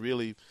Four and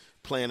really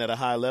playing at a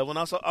high level. And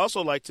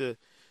also like to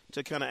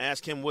kind of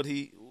ask him what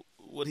he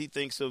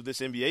thinks of this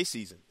NBA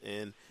season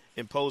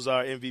and pose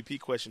our MVP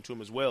question to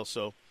him as well.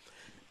 So,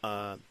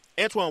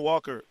 Antoine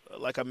Walker,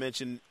 like I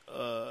mentioned,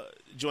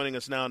 joining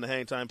us now on the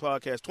Hang Time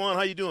podcast. Twan,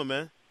 how you doing,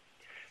 man?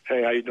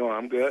 Hey, how you doing?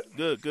 I'm good.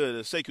 Good.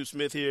 Sekou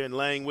Smith here and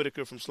Lang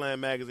Whitaker from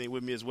Slam Magazine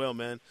with me as well,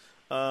 man.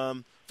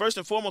 First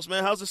and foremost,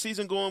 man, how's the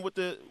season going with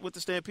the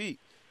Stampede?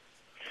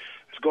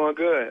 It's going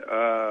good.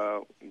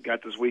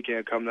 Got this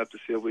weekend coming up to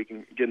see if we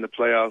can get in the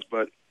playoffs,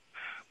 but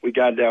we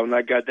got down. When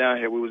I got down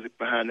here, we was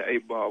behind the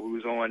 8 ball. We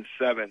was on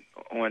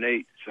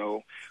 8,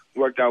 so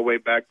worked our way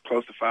back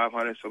close to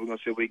 500. So we're gonna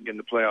see if we can get in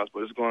the playoffs,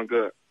 but it's going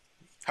good.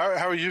 How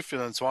are you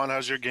feeling, Swan?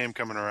 How's your game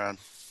coming around?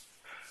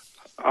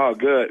 Oh,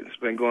 good. It's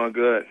been going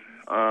good.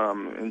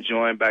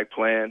 Enjoying back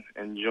playing,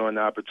 enjoying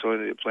the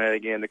opportunity to play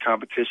again. The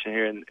competition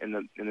here in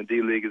the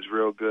D League is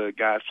real good.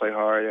 Guys play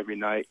hard every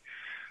night,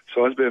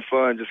 so it's been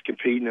fun just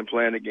competing and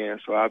playing again.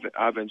 So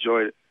I've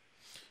enjoyed it.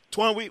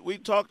 Twan, we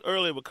talked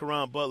earlier with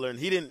Caron Butler, and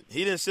he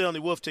didn't sell any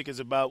wolf tickets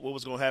about what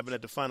was going to happen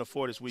at the Final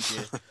Four this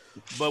weekend.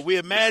 But we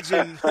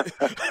imagine that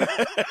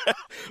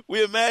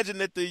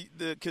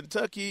the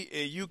Kentucky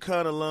and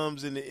UConn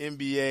alums in the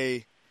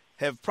NBA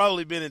have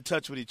probably been in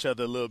touch with each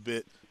other a little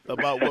bit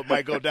about what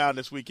might go down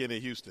this weekend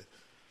in Houston.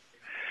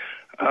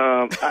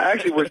 I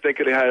actually wish they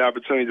could have had an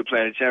opportunity to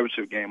play in a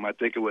championship game. I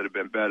think it would have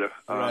been better.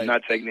 Right.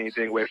 Not taking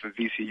anything away from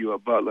VCU or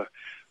Butler,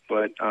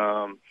 but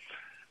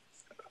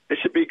it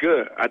should be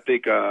good. I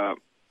think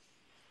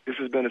this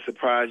has been a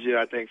surprise year,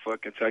 I think, for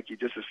Kentucky,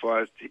 just as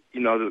far as,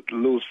 to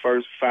lose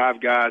first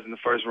 5 guys in the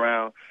first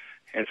round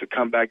and to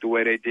come back the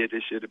way they did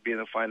this year to be in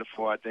the Final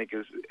Four, I think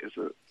is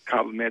a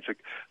compliment to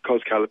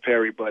Coach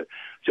Calipari. But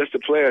just the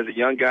players, the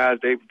young guys,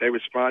 they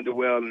responded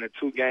well. In the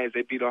 2 games,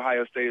 they beat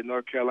Ohio State and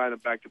North Carolina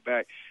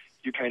back-to-back.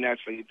 You can't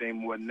ask for anything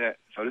more than that.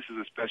 So this is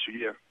a special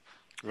year.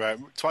 Right.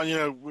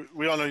 Twan,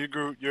 we all know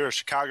you're a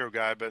Chicago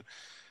guy, but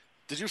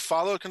did you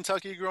follow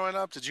Kentucky growing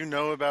up? Did you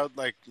know about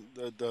like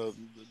the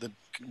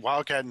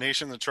Wildcat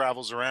Nation that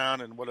travels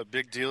around and what a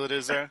big deal it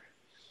is there?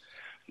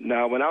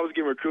 No, when I was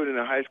getting recruited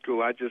in high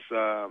school, I just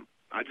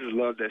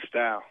loved their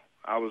style.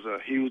 I was a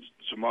huge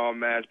Jamal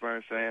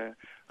Mashburn fan.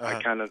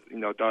 I kind of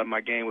thought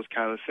my game was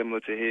kind of similar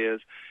to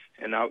his,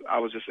 and I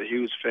was just a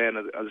huge fan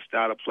of the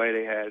style of play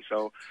they had.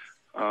 So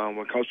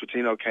when Coach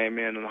Pitino came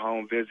in on the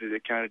home visit,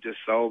 it kind of just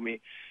sold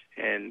me,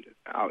 and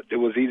it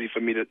was easy for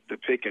me to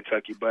pick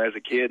Kentucky. But as a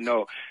kid,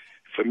 no.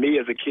 For me,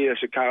 as a kid, a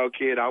Chicago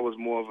kid, I was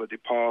more of a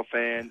DePaul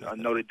fan, a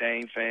Notre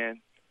Dame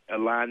fan,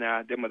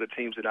 Illini. Them are the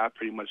teams that I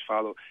pretty much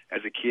followed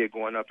as a kid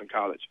growing up in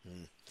college.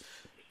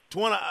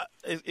 Twan,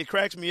 it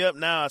cracks me up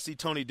now. I see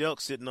Tony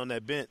Delk sitting on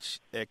that bench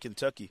at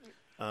Kentucky.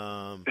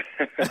 And,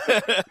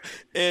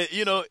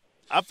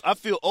 I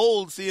feel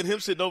old seeing him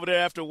sitting over there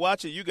after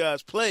watching you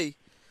guys play,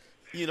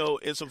 in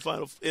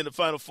the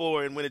Final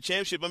Four and win a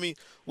championship. I mean,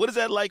 what is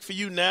that like for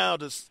you now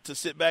to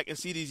sit back and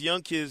see these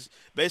young kids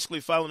basically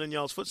following in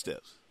y'all's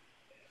footsteps?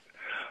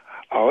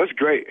 Oh, it's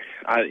great.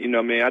 I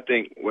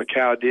think what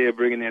Cal did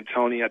bringing in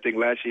Tony, I think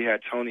last year he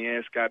had Tony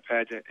and Scott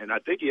Padgett, and I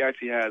think he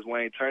actually has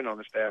Wayne Turner on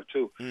the staff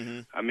too. Mm-hmm.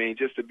 I mean,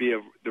 just to be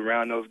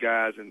around those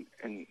guys, and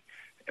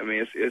I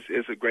mean,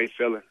 it's a great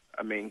feeling.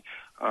 I mean,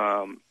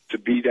 to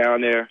be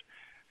down there,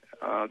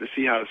 to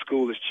see how the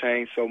school has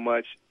changed so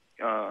much.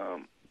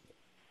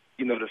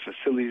 The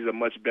facilities are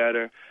much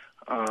better,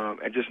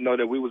 and just know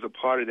that we was a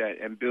part of that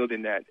and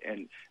building that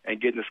and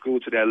getting the school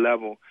to that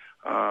level.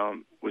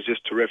 was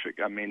just terrific.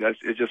 I mean,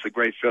 it's just a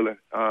great feeling.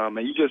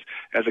 And you just,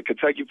 as a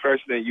Kentucky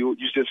person, and you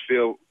just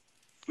feel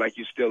like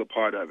you're still a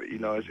part of it. You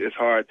know, it's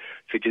hard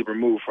to get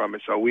removed from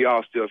it. So we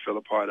all still feel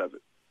a part of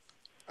it.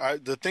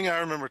 The thing I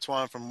remember,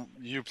 Twan, from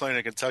you playing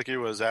in Kentucky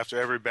was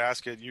after every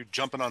basket, you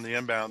jumping on the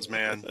inbounds,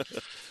 man.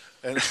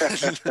 And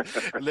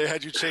they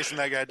had you chasing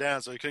that guy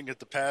down so he couldn't get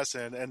the pass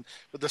in.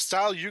 But the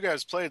style you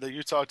guys played that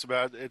you talked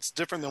about, it's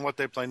different than what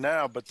they play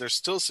now, but they're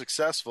still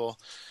successful.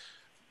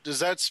 Does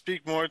that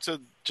speak more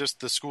to just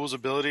the school's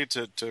ability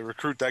to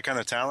recruit that kind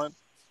of talent?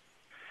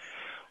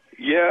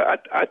 Yeah,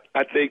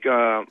 I think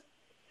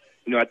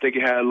I think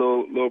it had a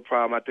little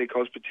problem. I think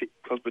Coach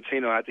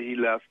Pitino, after he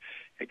left,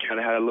 it kind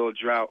of had a little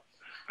drought.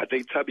 I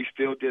think Tubby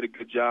still did a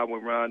good job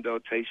with Rondo,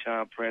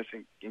 Tayshaun Prince,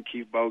 and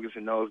Keith Bogus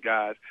and those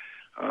guys.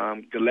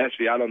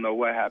 Gillespie, I don't know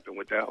what happened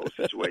with that whole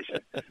situation,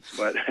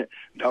 but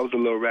that was a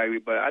little raggedy.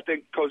 But I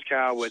think Coach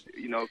Cal was,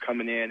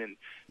 coming in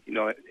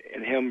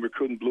and him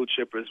recruiting blue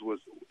chippers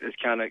has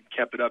kind of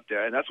kept it up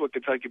there. And that's what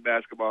Kentucky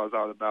basketball is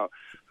all about,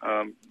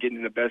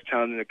 getting the best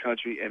talent in the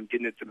country and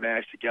getting it to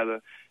mash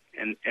together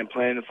and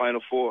playing the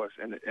Final Fours.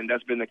 And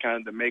that's been the kind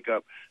of the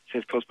makeup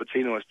since Coach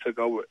Pitino has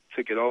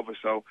took it over.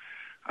 So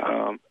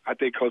I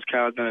think Coach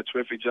Cal has done a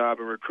terrific job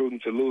in recruiting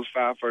to lose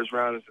 5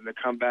 first-rounders and to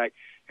come back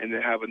and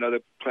to have another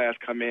class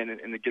come in and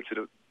to get to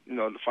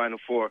the Final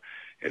Four.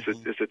 It's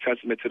a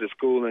testament to the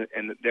school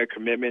and their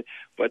commitment.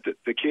 But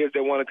the kids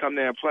that want to come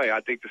there and play,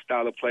 I think the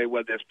style of play,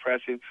 whether it's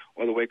pressing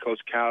or the way Coach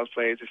Cal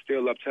plays, it's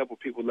still up-tempo.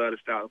 People love the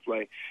style of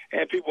play.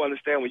 And people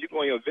understand when you go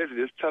on your visit,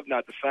 it's tough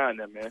not to sign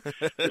them, man.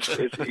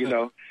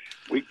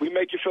 We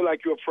make you feel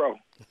like you're a pro.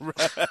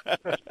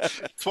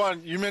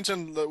 Twan, you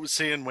mentioned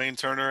seeing Wayne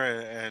Turner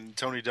and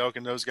Tony Delk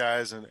and those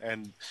guys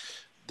and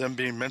them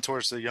being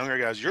mentors to the younger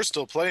guys. You're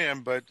still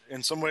playing, but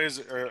in some ways,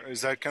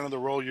 is that kind of the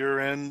role you're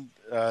in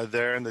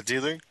there in the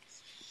D-League?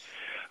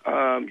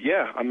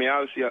 Yeah. I mean,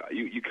 obviously,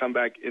 you come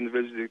back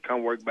individually,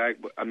 come work back,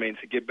 but I mean,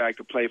 to get back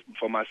to play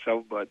for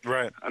myself. But,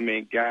 right. I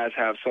mean, guys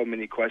have so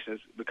many questions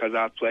because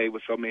I've played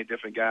with so many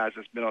different guys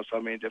that's been on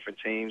so many different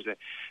teams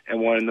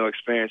and want to know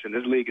experience. And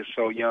this league is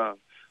so young.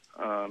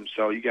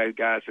 So you got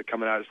guys that are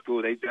coming out of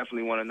school, they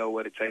definitely want to know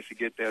what it takes to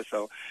get there.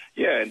 So,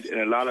 yeah, in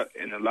a lot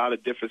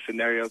of different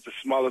scenarios, the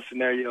smallest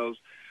scenarios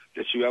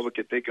that you ever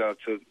could think of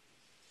to,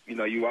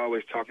 you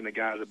always talking to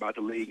guys about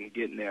the league and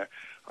getting there,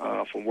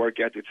 from work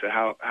ethic to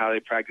how they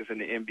practice in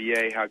the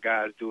NBA, how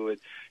guys do it,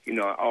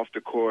 off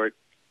the court,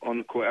 on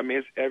the court. I mean,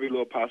 it's every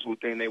little possible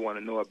thing they want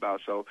to know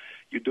about. So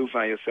you do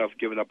find yourself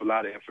giving up a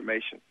lot of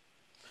information.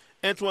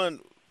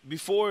 Antoine,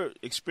 before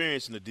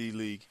experiencing the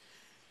D-League,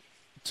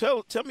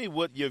 tell me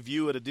what your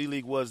view of the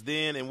D-League was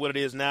then and what it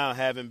is now,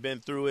 having been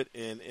through it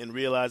and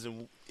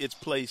realizing its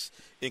place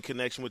in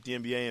connection with the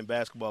NBA and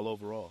basketball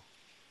overall.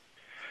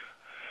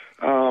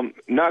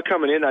 Not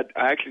coming in, I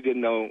actually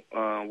didn't know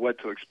what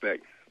to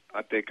expect.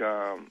 I think,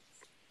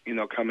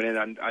 coming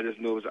in, I just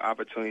knew it was an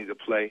opportunity to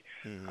play.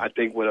 Mm-hmm. I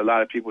think what a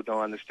lot of people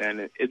don't understand,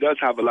 it does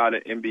have a lot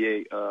of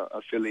NBA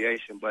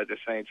affiliation, but at the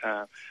same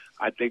time,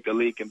 I think the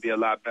league can be a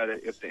lot better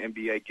if the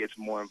NBA gets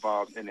more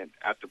involved in it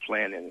after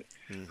playing in it.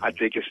 Mm-hmm. I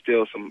think it's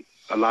still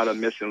a lot of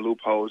missing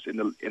loopholes in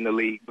the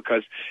league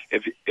because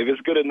if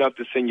it's good enough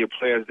to send your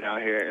players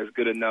down here, it's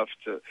good enough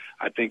to,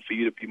 I think, for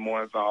you to be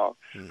more involved.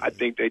 Mm-hmm. I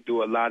think they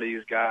do a lot of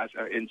these guys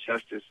are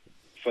injustice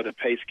for the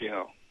pay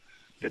scale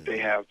that they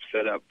have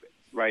set up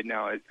right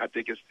now. I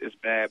think it's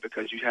bad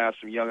because you have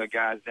some younger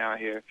guys down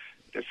here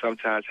that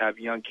sometimes have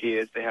young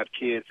kids. They have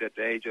kids at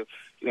the age of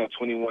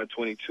 21,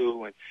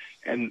 22,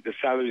 and the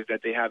salaries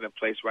that they have in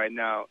place right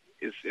now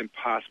is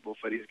impossible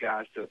for these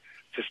guys to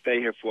stay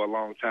here for a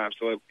long time.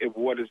 So it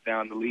waters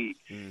down the league,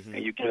 mm-hmm.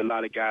 and you get a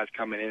lot of guys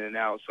coming in and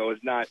out. So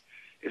it's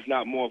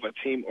not more of a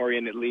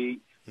team-oriented league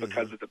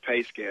because mm-hmm. of the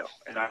pay scale.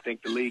 And I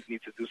think the league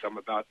needs to do something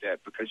about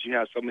that because you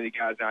have so many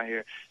guys out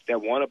here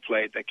that want to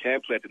play, that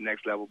can play at the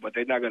next level, but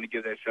they're not going to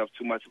give themselves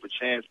too much of a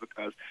chance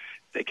because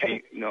they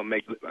can't,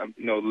 make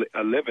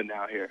a living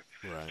out here.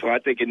 Right. So I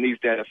think it needs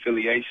that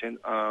affiliation.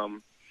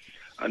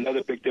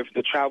 Another big difference,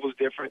 the travel's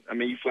different. I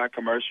mean, you fly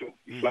commercial,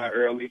 you fly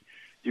early,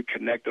 you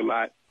connect a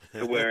lot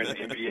to where in the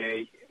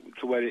NBA,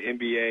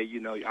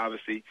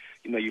 obviously,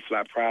 you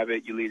fly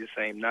private, you leave the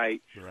same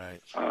night. Right.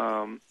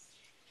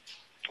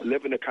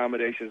 Living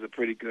accommodations are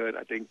pretty good.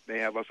 I think they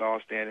have us all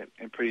staying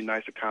in pretty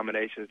nice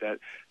accommodations.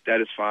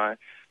 That is fine.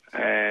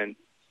 And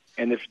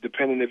if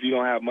you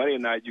don't have money or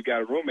not, you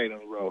got a roommate on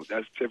the road.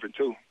 That's different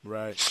too.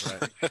 Right.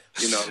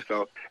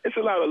 So it's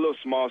a lot of little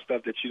small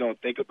stuff that you don't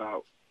think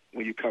about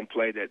when you come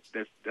play.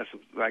 That's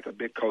like a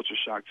big culture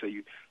shock to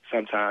you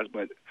sometimes.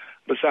 But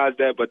besides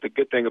that, the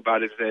good thing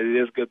about it is that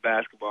it is good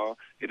basketball.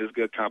 It is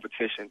good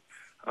competition.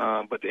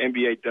 But the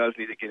NBA does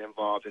need to get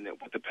involved in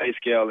it with the pay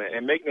scale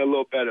and making it a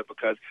little better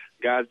because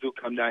guys do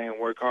come down here and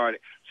work hard.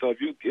 So if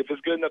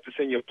it's good enough to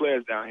send your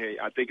players down here,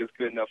 I think it's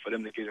good enough for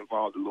them to get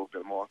involved a little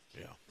bit more.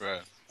 Yeah.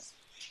 Right.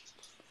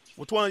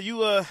 Well, Twan,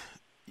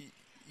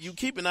 you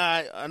keep an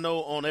eye, I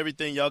know, on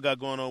everything y'all got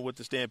going on with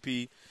the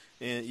Stampede,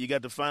 and you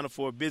got the Final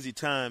Four, busy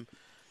time.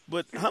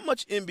 But how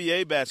much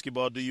NBA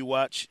basketball do you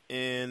watch?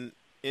 And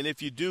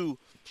if you do,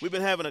 we've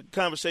been having a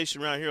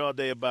conversation around here all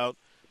day about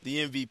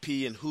the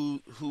MVP and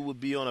who would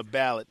be on a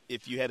ballot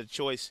if you had a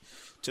choice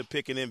to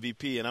pick an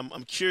MVP. And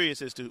I'm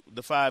curious as to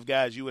the 5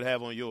 guys you would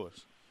have on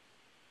yours.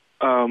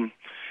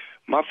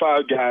 My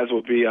 5 guys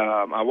would be.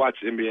 I watch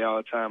the NBA all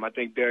the time. I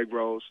think Derrick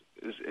Rose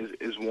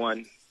is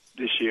one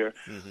this year.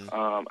 Mm-hmm.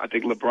 I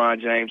think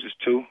LeBron James is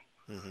 2.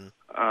 Mm-hmm.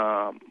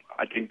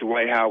 I think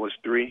Dwight Howard's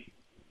 3.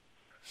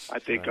 I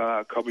think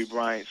Kobe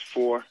Bryant's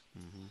 4.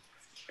 Mm-hmm.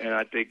 And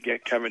I think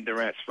Kevin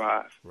Durant's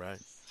 5. Right.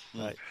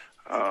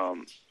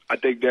 I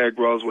think Derrick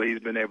Rose, what he's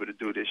been able to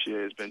do this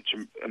year has been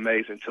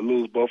amazing. To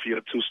lose both of your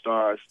 2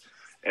 stars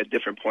at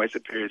different points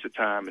and periods of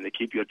time, and to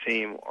keep your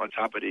team on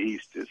top of the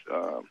East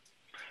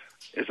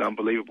is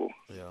unbelievable.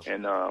 Yeah.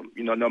 And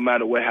no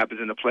matter what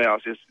happens in the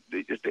playoffs, it's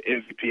the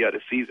MVP of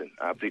the season.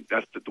 I think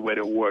that's the way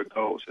the award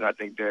goes, and I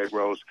think Derrick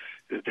Rose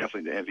is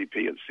definitely the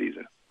MVP of the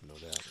season. No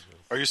doubt.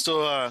 Are you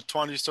still,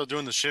 Antoine, are you still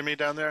doing the shimmy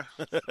down there?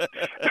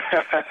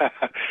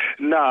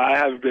 No, I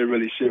haven't been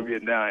really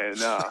shimmying down here,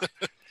 no.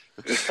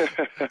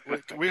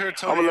 We heard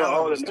Tony I'm a little Allen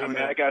older was now, doing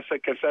man. it. I got to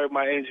conserve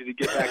my energy to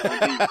get back in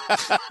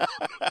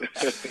the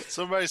deep.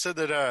 Somebody said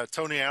that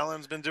Tony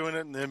Allen's been doing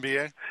it in the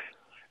NBA.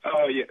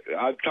 Oh yeah,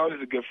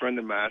 Tony's a good friend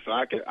of mine, so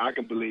I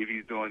can believe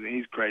he's doing it.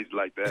 He's crazy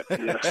like that.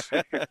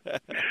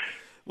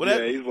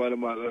 Yeah. He's one of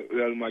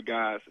my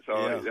guys,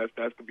 so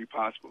that could be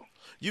possible.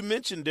 You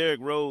mentioned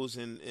Derrick Rose,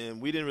 and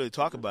we didn't really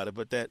talk about it,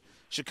 but that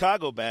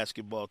Chicago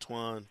basketball,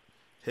 Twan,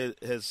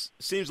 has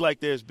seems like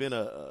there's been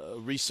a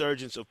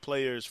resurgence of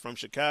players from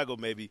Chicago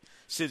maybe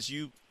since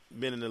you've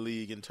been in the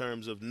league in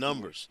terms of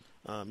numbers.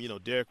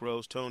 Derrick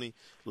Rose, Tony,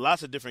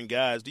 lots of different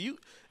guys.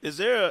 Is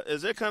there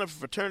kind of a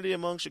fraternity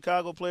among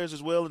Chicago players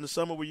as well in the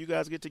summer where you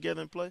guys get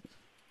together and play?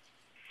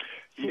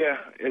 Yeah,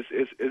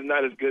 it's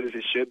not as good as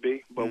it should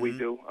be, but we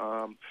do.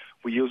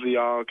 We usually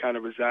all kind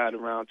of reside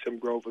around Tim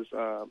Grover's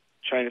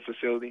training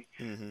facility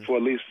for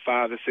at least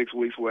 5 to 6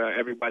 weeks, where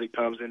everybody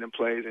comes in and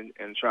plays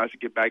and tries to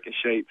get back in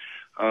shape.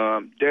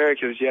 Derrick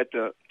has yet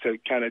to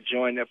kind of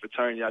join that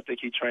fraternity. I think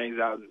he trains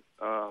out in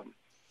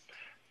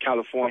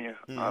California,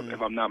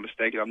 if I'm not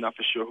mistaken. I'm not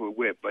for sure who it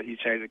with, but he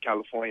trains in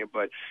California.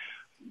 But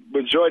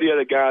majority of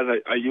the guys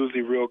are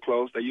usually real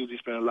close. They usually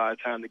spend a lot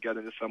of time together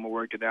in the summer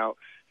working out.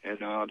 And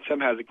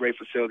Tim has a great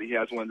facility. He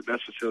has one of the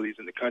best facilities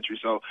in the country.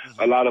 So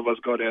a lot of us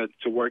go there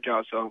to work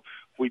out. So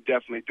we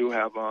definitely do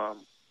have a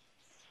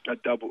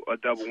double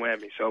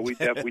whammy. So we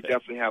definitely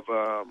have.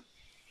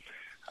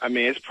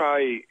 It's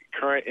probably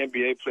current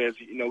NBA players.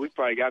 We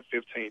probably got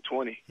 15,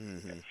 20.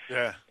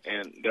 Yeah.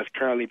 And that's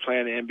currently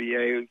playing the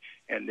NBA.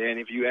 And then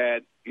if you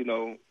add,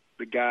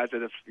 the guys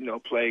that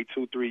have, played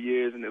 2-3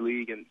 years in the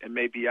league and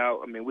may be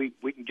out, we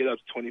can get up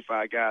to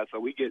 25 guys.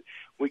 So we get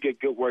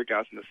good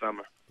workouts in the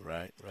summer.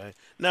 Right.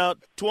 Now,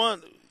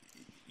 Twan,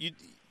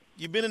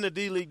 you've been in the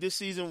D League this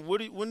season.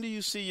 When do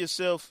you see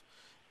yourself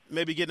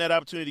maybe getting that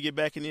opportunity to get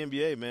back in the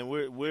NBA, man?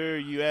 Where are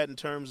you at in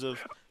terms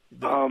of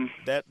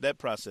that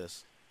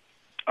process?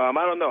 I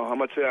don't know. I'm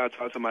gonna tell you, I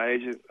talked to my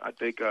agent. I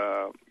think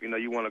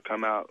you want to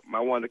come out. I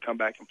wanted to come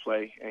back and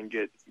play and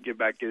get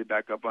it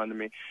back up under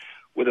me.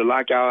 With a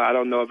lockout, I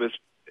don't know if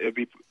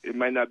it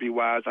might not be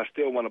wise. I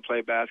still want to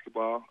play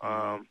basketball.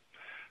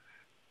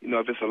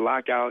 If it's a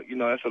lockout,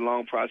 that's a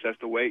long process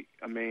to wait.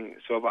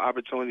 So if an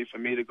opportunity for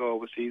me to go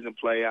overseas and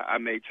play, I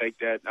may take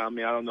that. I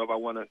don't know if I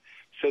want to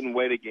sit and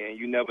wait again.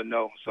 You never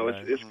know. So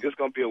it's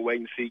going to be a wait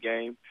and see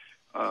game.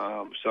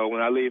 So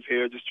when I leave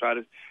here, just try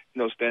to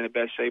stay in the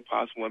best shape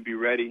possible and be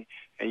ready.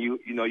 And you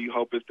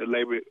hope if the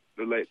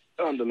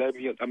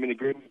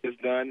agreement is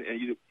done and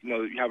you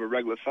have a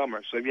regular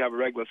summer. So if you have a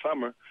regular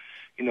summer,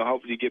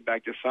 hopefully you get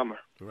back this summer.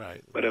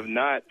 Right. But if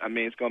not,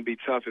 it's going to be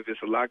tough if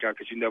it's a lockout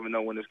because you never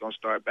know when it's going to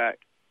start back.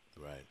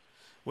 Right.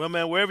 Well,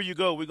 man, wherever you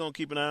go, we're going to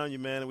keep an eye on you,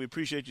 man, and we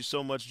appreciate you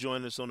so much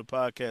joining us on the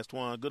podcast,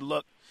 Juan. Good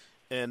luck,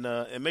 and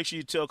make sure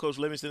you tell Coach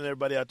Livingston and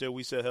everybody out there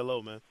we said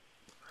hello, man.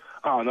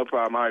 Oh, no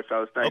problem. All right,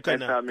 fellas. Thanks. Okay,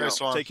 now.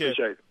 Take care.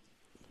 Appreciate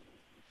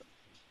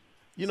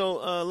it.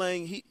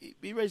 Lang, he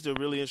raised a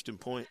really interesting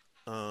point.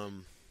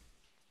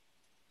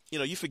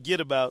 You forget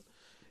about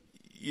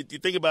you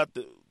think about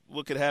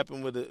what could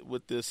happen with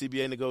the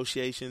CBA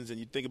negotiations, and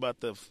you think about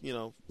the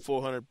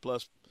 400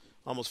 plus,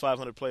 almost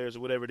 500 players or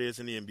whatever it is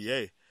in the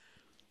NBA.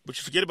 But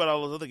you forget about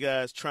all those other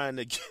guys trying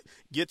to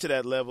get to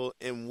that level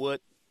and what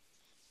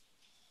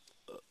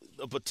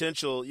a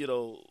potential,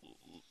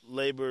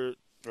 labor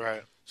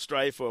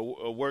strife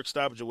or work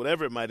stoppage or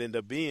whatever it might end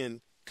up being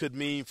could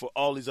mean for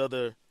all these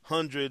other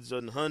hundreds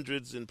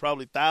and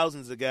probably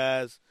thousands of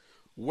guys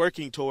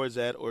working towards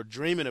that or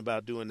dreaming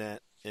about doing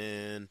that.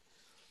 And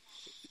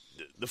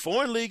the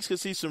foreign leagues could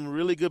see some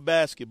really good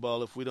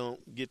basketball if we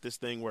don't get this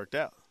thing worked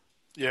out.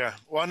 Yeah.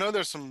 Well, I know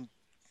there's some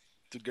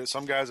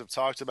guys have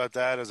talked about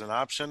that as an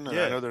option, and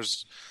I know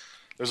there's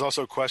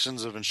also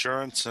questions of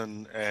insurance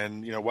and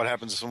what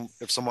happens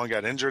if someone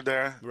got injured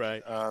there,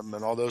 right?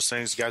 And all those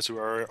things, guys who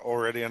are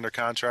already under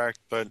contract.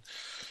 But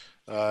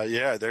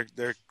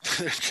there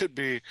could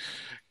be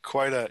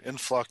quite an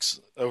influx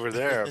over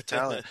there of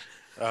talent.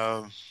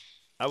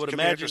 I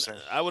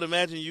would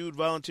imagine you would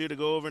volunteer to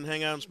go over and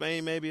hang out in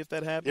Spain, maybe, if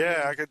that happened.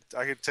 Yeah,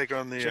 I could take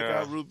on the check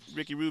out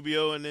Ricky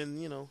Rubio, and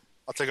then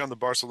I'll take on the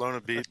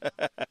Barcelona beat.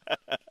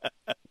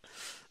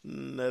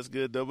 That's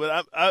good though.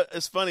 But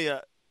it's funny.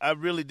 I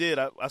really did.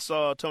 I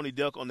saw Tony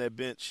Delk on that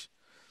bench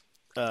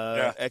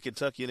at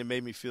Kentucky, and it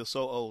made me feel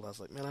so old. I was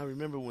like, man, I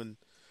remember when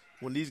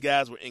these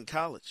guys were in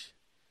college,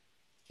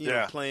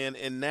 playing,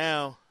 and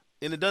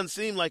it doesn't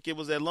seem like it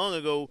was that long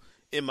ago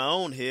in my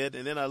own head.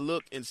 And then I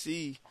look and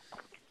see,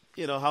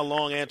 how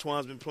long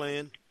Antoine's been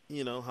playing,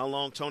 how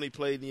long Tony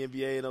played in the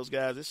NBA and those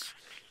guys.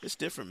 It's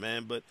different,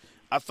 man. But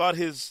I thought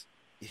his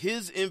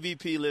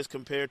MVP list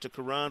compared to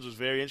Caron's was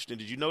very interesting.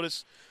 Did you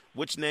notice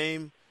which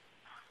name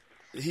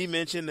he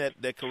mentioned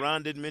that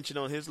Caron didn't mention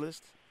on his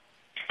list?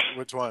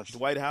 Which one?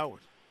 Dwight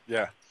Howard.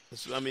 Yeah.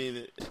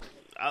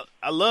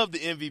 I love the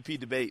MVP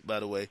debate, by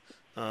the way,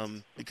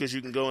 because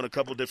you can go in a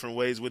couple different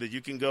ways with it.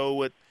 You can go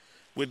with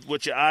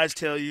what your eyes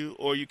tell you,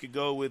 or you could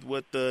go with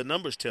what the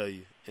numbers tell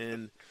you.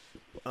 And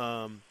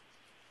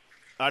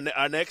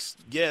our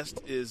next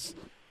guest is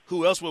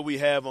who else will we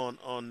have on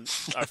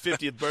our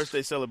 50th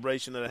birthday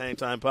celebration of the Hang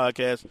Time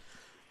podcast?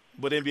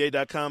 But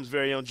NBA.com's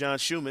very own John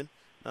Schuhmann,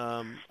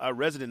 our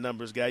resident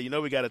numbers guy.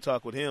 We got to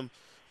talk with him.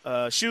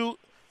 Shu,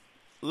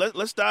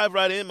 let's dive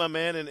right in, my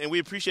man, and we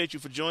appreciate you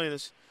for joining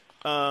us.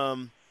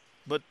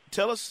 But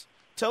tell us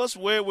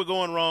where we're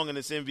going wrong in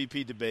this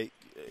MVP debate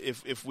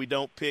if we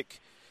don't pick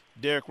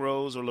Derrick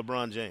Rose or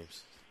LeBron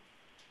James.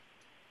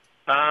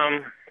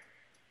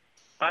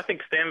 I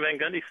think Stan Van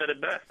Gundy said it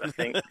best. I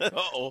think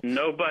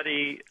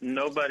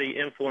nobody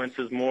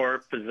influences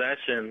more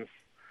possessions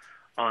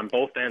on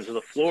both ends of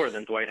the floor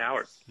than Dwight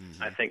Howard.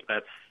 Mm-hmm. I think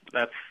that's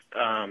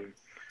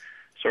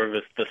sort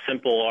of the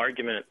simple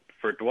argument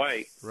for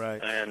Dwight.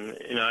 Right.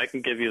 And I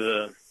can give you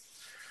the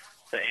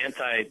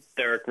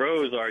anti-Derrick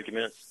Rose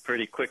argument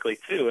pretty quickly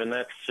too, and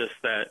that's just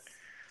that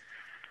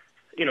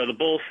the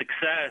Bulls'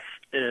 success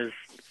is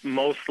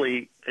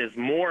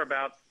more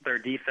about their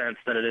defense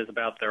than it is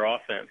about their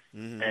offense.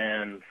 Mm-hmm.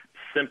 And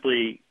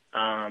simply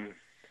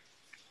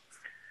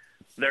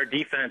their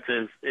defense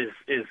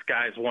is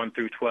guys 1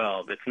 through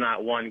 12. It's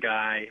not one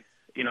guy.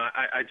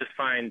 I just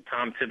find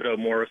Tom Thibodeau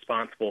more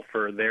responsible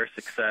for their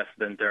success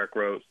than Derrick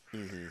Rose,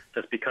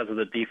 just because of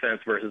the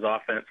defense versus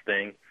offense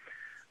thing.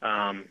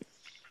 And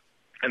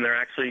they're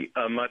actually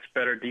a much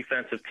better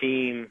defensive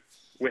team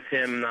with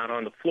him not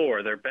on the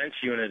floor. Their bench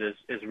unit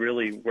is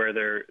really where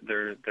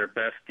they're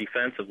best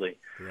defensively.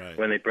 Right.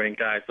 When they bring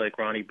guys like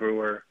Ronnie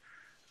Brewer,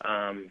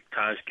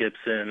 Taj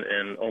Gibson,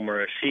 and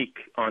Omer Ashik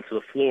onto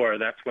the floor,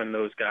 that's when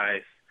those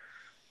guys,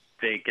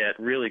 they get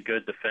really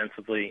good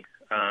defensively.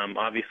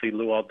 Obviously,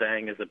 Luol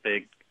Deng is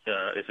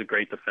a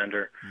great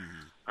defender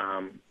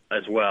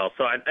as well.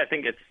 So I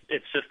think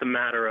it's just a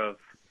matter of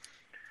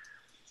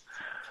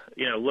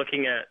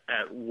looking at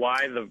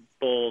why the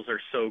Bulls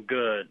are so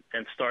good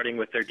and starting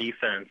with their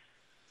defense.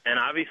 And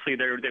obviously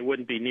they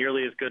wouldn't be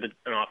nearly as good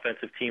an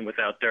offensive team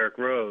without Derrick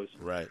Rose.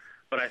 Right.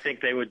 But I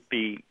think they would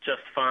be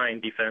just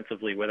fine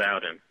defensively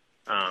without him.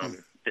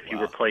 If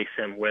you replace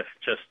him with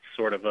just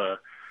sort of a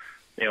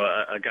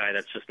guy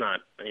that's just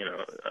not,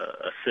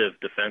 a sieve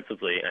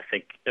defensively.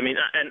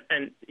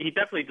 And he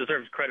definitely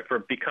deserves credit for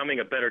becoming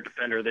a better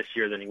defender this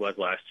year than he was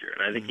last year.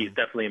 And I think he's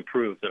definitely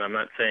improved. And I'm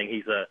not saying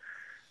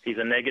he's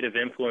a negative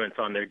influence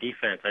on their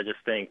defense. I just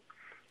think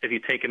if you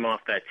take him off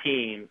that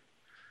team,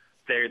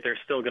 they're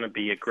still going to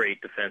be a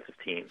great defensive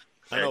team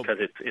because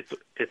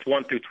it's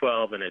 1 through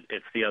 12, and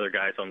it's the other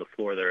guys on the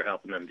floor that are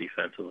helping them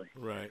defensively.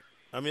 Right.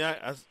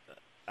 I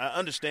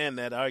understand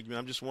that argument.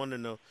 I'm just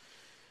wondering though,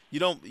 you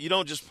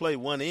don't just play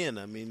one end.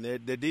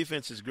 Their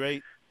defense is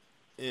great,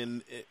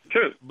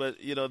 true, but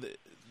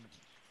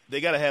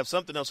they got to have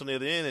something else on the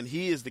other end, and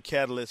he is the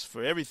catalyst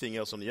for everything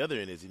else on the other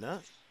end, is he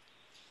not?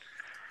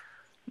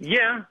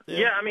 Yeah.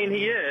 He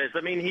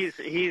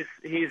is.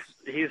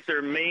 He's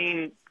their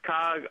main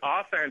cog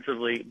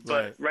offensively,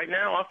 but right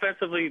now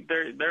offensively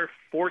they're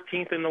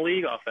 14th in the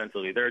league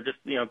offensively. They're just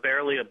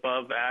barely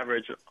above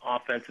average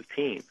offensive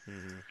team,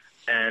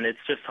 and it's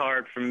just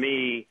hard for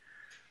me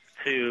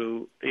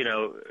to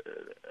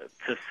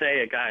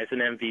say a guy's an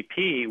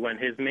MVP when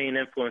his main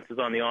influence is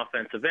on the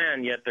offensive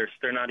end, yet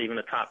they're not even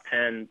a top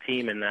 10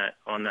 team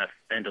on that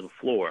end of the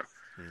floor.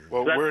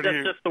 Well, so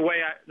that's just the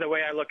way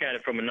I look at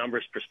it from a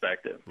numbers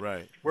perspective.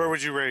 Right. Where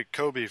would you rate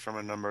Kobe from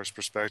a numbers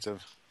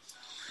perspective?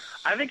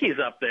 I think he's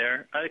up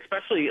there,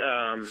 especially.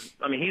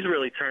 He's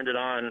really turned it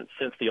on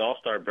since the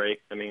All-Star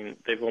break.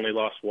 They've only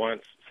lost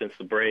once since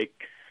the break,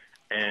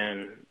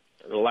 and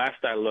the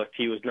last I looked,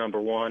 he was number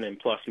one in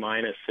plus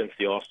minus since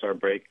the All-Star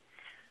break.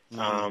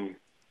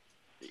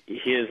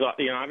 He is,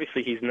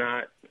 obviously he's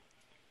not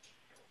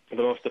the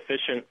most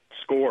efficient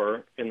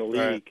scorer in the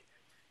league,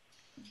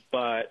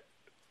 but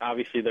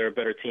obviously they're a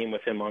better team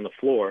with him on the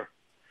floor.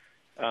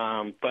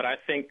 But I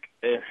think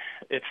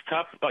it's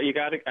tough. I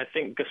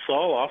think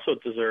Gasol also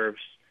deserves,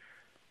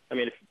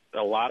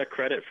 a lot of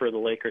credit for the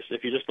Lakers.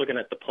 If you're just looking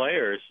at the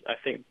players, I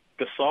think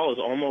Gasol is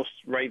almost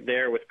right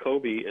there with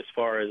Kobe as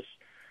far as,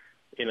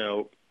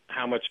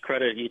 how much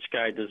credit each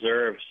guy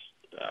deserves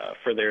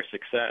for their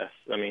success.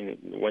 I mean,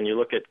 when you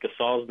look at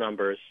Gasol's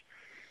numbers,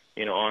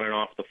 on and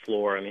off the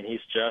floor, I mean,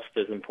 he's just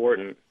as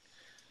important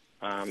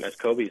as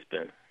Kobe's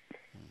been.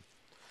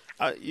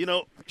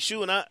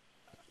 Schuh and I.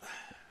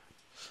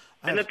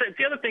 And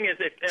the other thing is,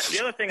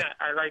 the other thing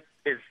I like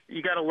is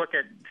you got to look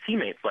at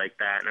teammates like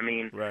that. I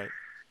mean, right.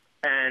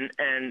 And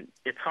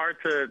it's hard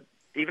to,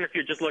 even if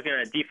you're just looking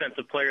at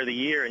Defensive Player of the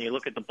Year and you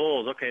look at the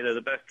Bulls, okay, they're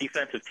the best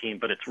defensive team,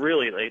 but it's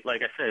really,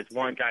 like I said, it's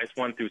guys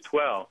 1 through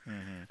 12.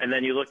 Mm-hmm. And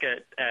then you look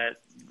at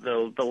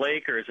the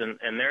Lakers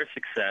and their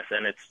success,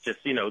 and it's just,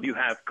 you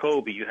have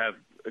Kobe, you have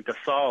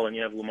Gasol, and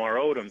you have Lamar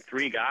Odom,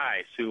 3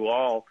 guys who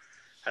all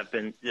have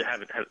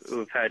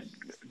had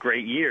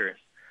great years.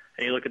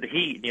 And you look at the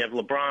Heat, and you have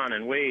LeBron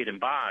and Wade and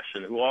Bosh,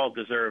 and who all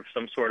deserve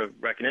some sort of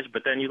recognition.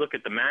 But then you look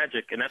at the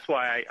Magic, and that's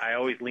why I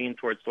always lean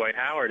towards Dwight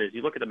Howard, is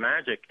you look at the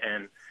Magic,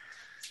 and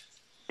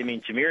I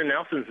mean, Jameer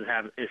Nelson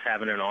is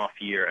having an off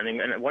year. I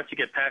mean, and once you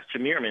get past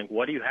Jameer, I mean,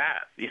 what do you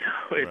have?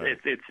 Right.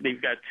 It's they've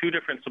got 2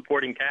 different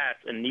supporting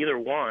casts, and neither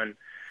one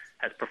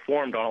has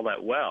performed all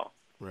that well.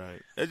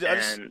 Right. I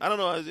don't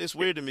know. It's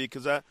weird to me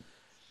because I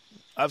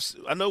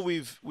know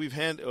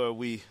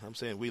I'm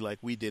saying we like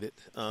we did it.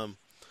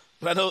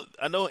 But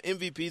I know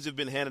MVPs have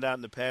been handed out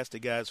in the past to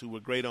guys who were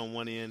great on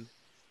one end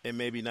and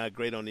maybe not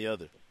great on the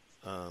other.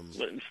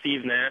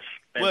 Steve Nash.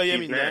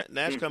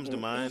 Nash comes to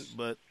mind,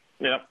 but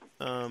yeah.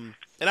 And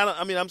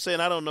I'm saying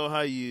I don't know how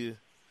you.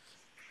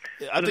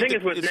 The thing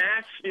is with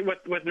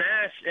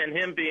Nash and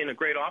him being a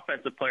great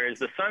offensive player is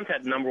the Suns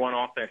had number 1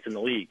 offense in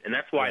the league, and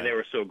that's why they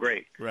were so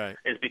great. Right.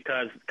 Is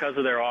because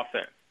of their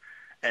offense,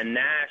 and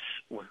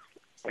Nash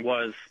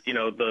was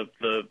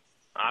the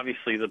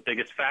obviously the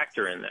biggest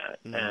factor in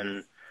that,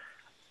 mm-hmm.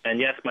 And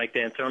yes, Mike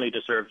D'Antoni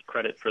deserves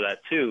credit for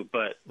that too.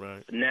 But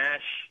right.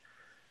 Nash,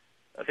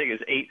 I think it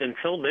was 8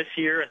 until this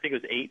year. I think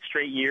it was 8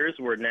 straight years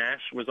where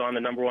Nash was on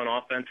the number 1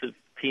 offensive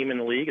team in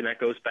the league, and that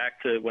goes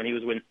back to when he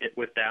was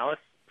with Dallas.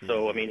 Mm-hmm.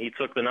 So I mean, he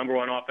took the number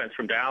 1 offense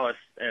from Dallas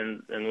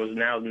and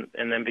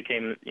then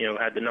became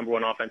had the number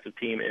 1 offensive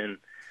team in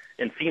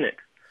Phoenix.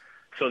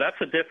 So that's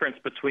the difference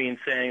between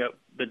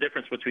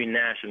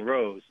Nash and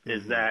Rose mm-hmm.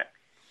 is that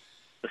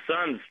the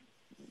Suns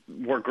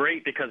were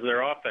great because of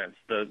their offense.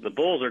 The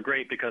Bulls are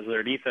great because of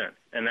their defense,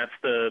 and that's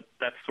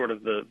sort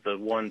of the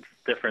one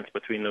difference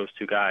between those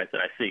 2 guys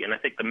that I see. And I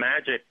think the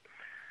Magic,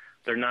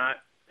 they're not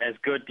as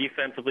good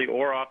defensively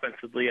or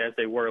offensively as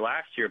they were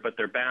last year, but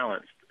they're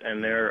balanced,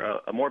 and they're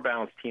a more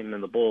balanced team than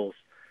the Bulls.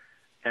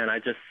 And I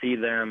just see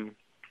them,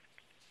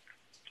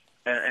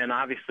 and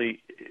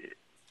obviously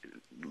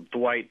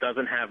Dwight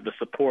doesn't have the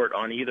support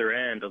on either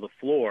end of the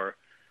floor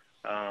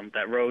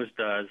that Rose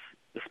does,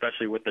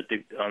 especially with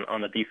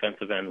on the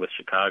defensive end with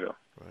Chicago.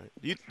 Right.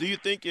 Do you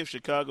think if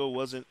Chicago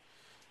wasn't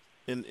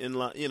in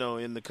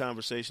the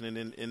conversation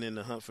and in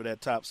the hunt for that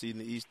top seed in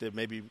the East, that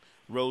maybe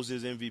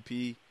Rose's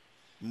MVP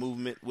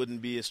movement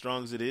wouldn't be as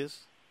strong as it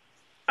is?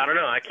 I don't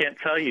know. I can't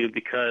tell you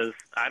because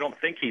I don't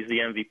think he's the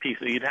MVP.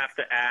 So you'd have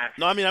to ask.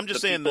 No, I mean I'm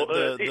just saying people,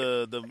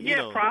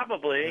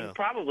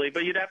 probably,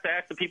 but you'd have to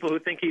ask the people who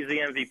think he's the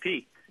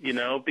MVP.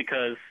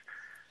 Because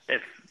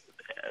if.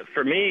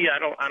 For me, I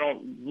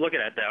don't look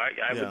at that.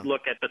 I would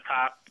look at the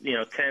top,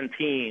 10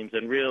 teams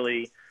and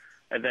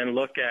then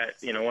look at,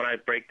 when I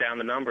break down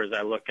the numbers,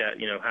 I look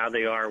at, how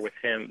they are with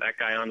him, that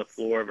guy on the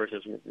floor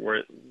versus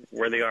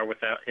where they are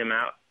without him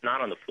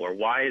not on the floor.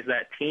 Why is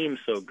that team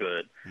so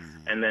good?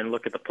 Mm-hmm. And then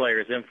look at the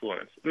player's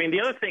influence. I mean,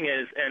 the other thing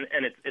is,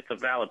 and it's a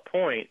valid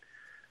point,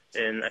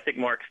 and I think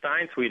Mark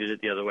Stein tweeted it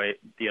the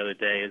other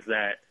day, is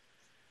that,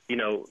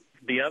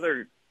 the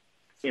other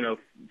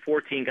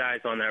 14 guys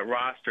on that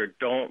roster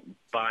don't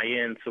buy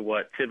into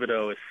what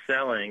Thibodeau is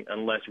selling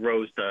unless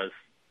Rose does,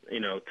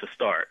 to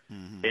start.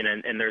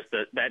 Mm-hmm. And there's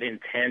that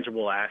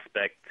intangible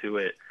aspect to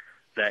it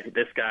that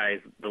this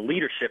guy's the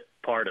leadership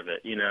part of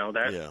it,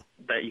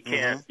 that you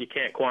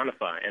can't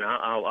quantify. And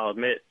I'll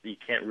admit you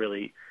can't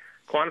really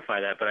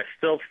quantify that, but I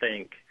still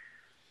think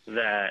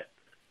that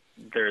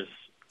the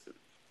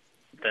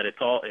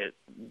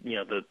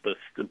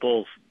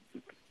Bulls,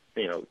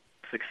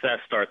 success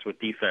starts with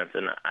defense,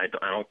 and I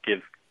don't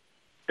give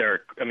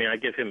Derek. I mean, I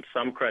give him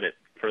some credit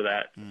for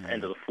that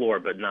end of the floor,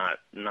 but not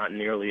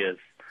nearly as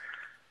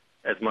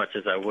much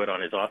as I would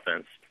on his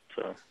offense.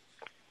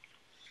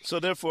 So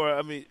therefore,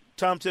 I mean,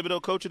 Tom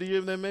Thibodeau, Coach of the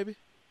Year, then maybe.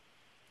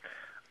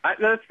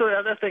 That's the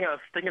other thing I was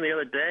thinking the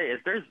other day.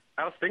 There's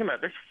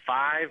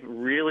 5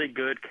 really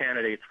good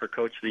candidates for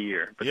Coach of the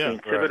Year between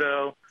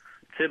Thibodeau,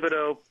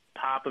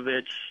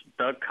 Popovich,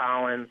 Doug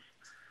Collins,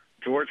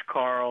 George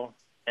Karl,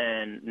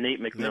 and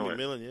Nate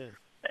McMillan.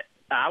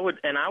 I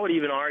would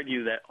even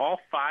argue that all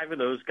 5 of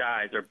those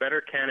guys are better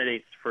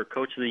candidates for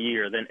Coach of the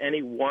Year than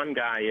any one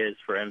guy is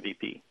for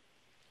MVP.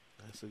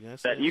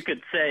 You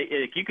could say,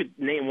 if you could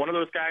name one of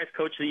those guys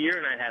Coach of the Year,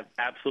 and I'd have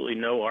absolutely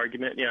no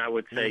argument. I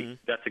would say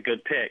that's a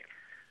good pick.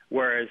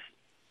 Whereas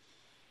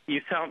you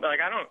tell me,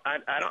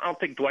 I don't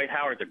think Dwight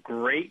Howard's a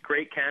great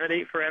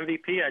candidate for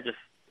MVP. I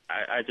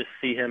just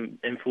see him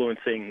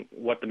influencing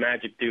what the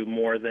Magic do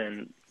more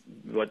than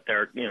what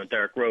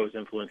Derek Rose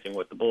influencing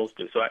what the Bulls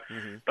do. So,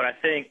 but I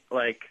think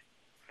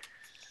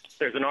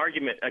there's an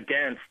argument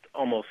against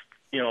almost,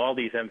 all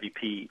these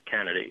MVP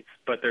candidates,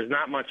 but there's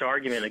not much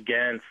argument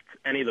against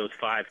any of those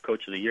 5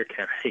 Coach of the Year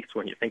candidates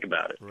when you think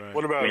about it. Right.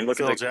 What about look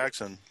Phil at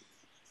Jackson?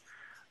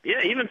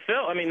 Yeah, even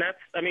Phil.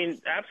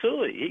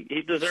 Absolutely.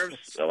 He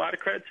deserves a lot of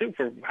credit, too,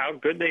 for how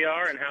good they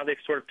are and how they've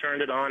sort of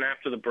turned it on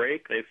after the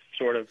break. They've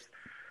sort of,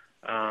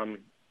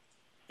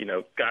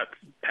 got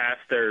past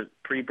their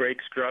pre-break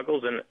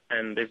struggles,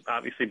 and they've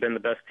obviously been the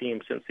best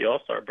team since the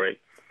All-Star break.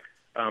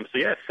 6.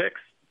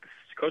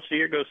 Coach of the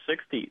Year goes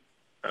 60.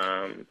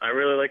 I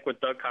really like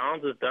what Doug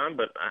Collins has done,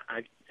 but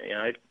I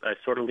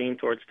sort of lean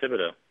towards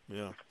Thibodeau.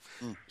 Yeah.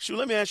 Shu,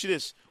 let me ask you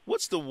this.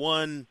 What's the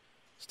one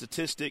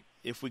statistic,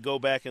 if we go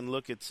back and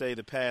look at, say,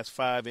 the past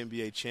 5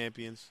 NBA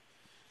champions,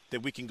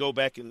 that we can go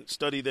back and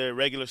study their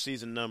regular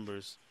season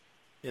numbers,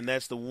 and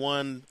that's the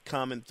one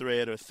common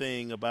thread or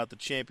thing about the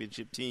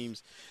championship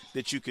teams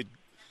that you could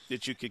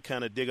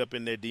kind of dig up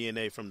in their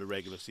DNA from the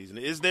regular season?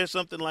 Is there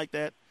something like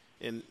that?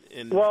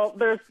 Well,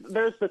 there's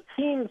the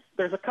teams.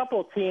 There's a couple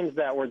of teams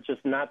that were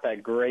just not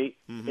that great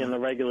in the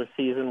regular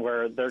season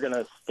where they're going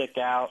to stick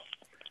out.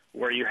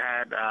 Where you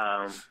had,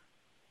 I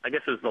guess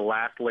it was the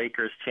last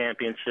Lakers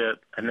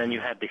championship, and then you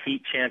had the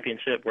Heat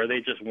championship where they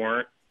just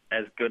weren't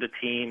as good a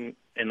team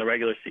in the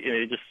regular season.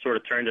 They just sort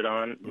of turned it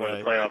on when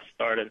the playoffs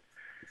started.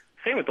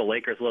 Same with the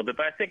Lakers a little bit,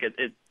 but I think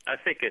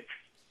it's.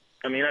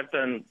 I mean, I've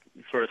done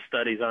sort of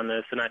studies on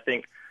this, and I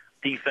think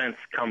defense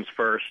comes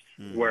first,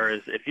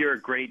 whereas if you're a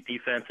great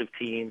defensive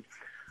team,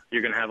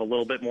 you're going to have a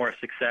little bit more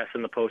success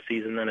in the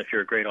postseason than if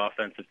you're a great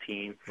offensive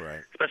team. Right.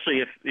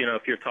 Especially if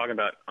you're talking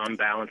about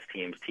unbalanced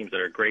teams that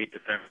are great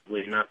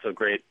defensively, not so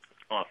great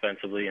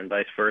offensively, and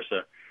vice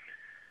versa.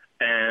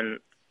 And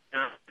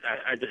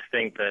I just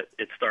think that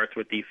it starts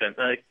with defense.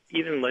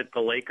 Even like the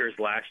Lakers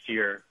last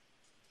year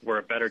were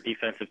a better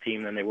defensive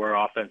team than they were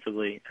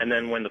offensively. And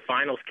then when the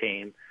finals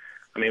came,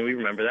 I mean, we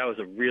remember that was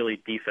a really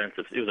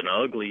defensive. It was an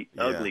ugly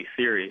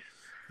series.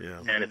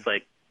 Yeah. And it's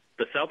like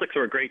the Celtics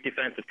were a great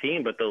defensive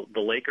team, but the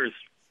Lakers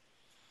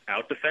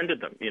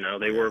out-defended them.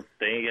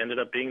 They ended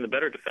up being the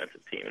better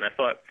defensive team. And I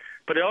thought,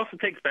 but it also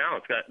takes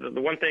balance.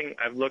 The one thing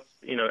I've looked,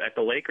 at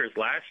the Lakers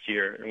last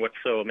year, and what's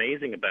so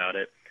amazing about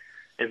it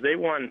is they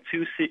won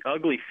 2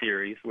 ugly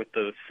series with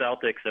the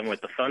Celtics and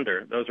with the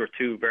Thunder. Those were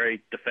 2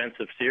 very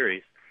defensive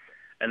series.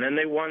 And then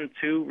they won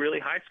 2 really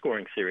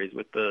high-scoring series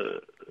with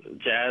the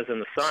Jazz and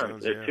the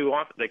Suns. They're too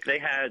often. They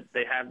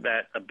have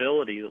that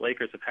ability. The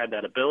Lakers have had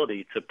that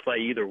ability to play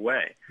either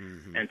way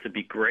and to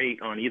be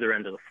great on either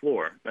end of the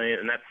floor.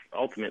 And that's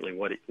ultimately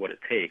what it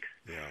takes.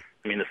 Yeah.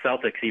 I mean, the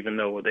Celtics, even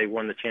though they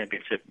won the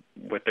championship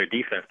with their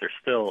defense, they're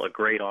still a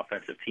great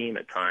offensive team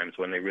at times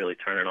when they really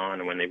turn it on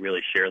and when they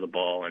really share the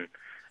ball and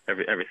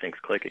everything's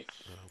clicking.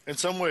 In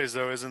some ways,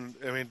 though,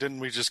 didn't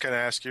we just kind of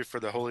ask you for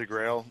the Holy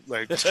Grail?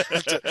 Like, you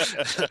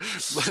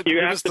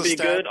have to be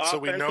good so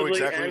we know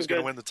exactly who's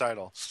going to win the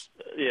title.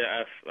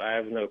 Yeah, I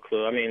have no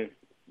clue. I mean,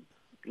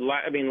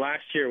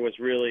 last year was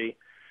really,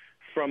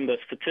 from the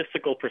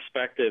statistical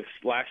perspective,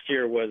 last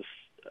year was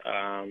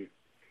a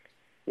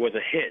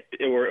hit.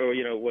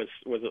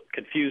 Was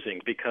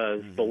confusing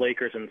because the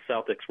Lakers and the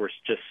Celtics were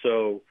just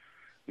so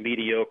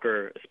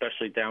mediocre,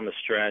 especially down the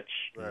stretch.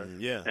 Right.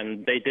 Yeah.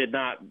 And they did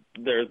not,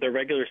 their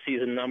regular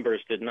season numbers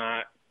did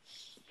not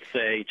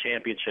say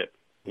championship,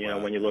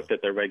 when you looked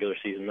at their regular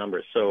season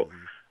numbers. So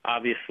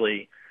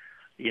obviously,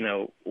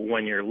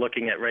 when you're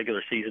looking at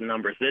regular season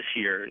numbers this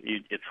year,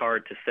 it's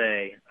hard to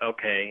say,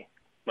 okay,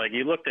 like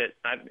you looked at,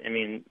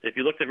 if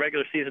you looked at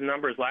regular season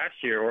numbers last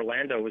year,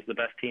 Orlando was the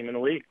best team in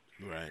the league.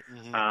 Right.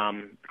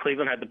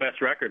 Cleveland had the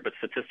best record, but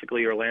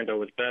statistically Orlando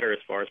was better as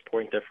far as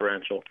point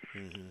differential.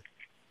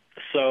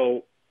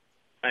 So,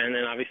 and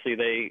then obviously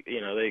they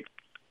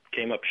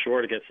came up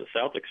short against the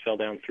Celtics, fell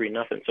down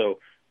 3-0. So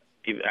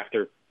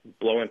after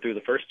blowing through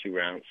the first 2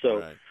 rounds,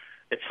 so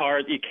it's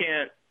hard. You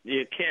can't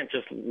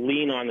just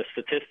lean on the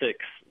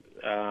statistics,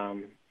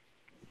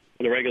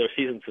 the regular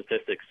season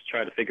statistics, to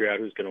try to figure out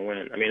who's going to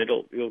win. I mean,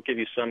 it'll give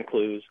you some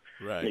clues.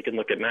 Right. You can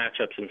look at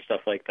matchups and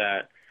stuff like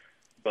that,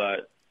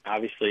 but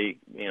obviously,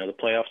 the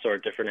playoffs are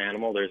a different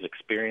animal. There's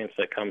experience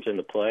that comes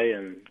into play,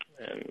 and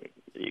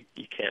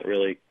you can't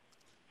really.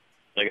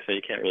 Like I said,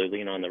 you can't really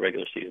lean on the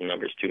regular season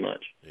numbers too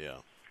much. Yeah.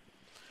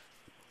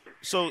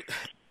 So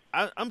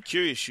I'm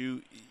curious,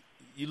 you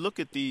look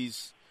at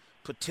these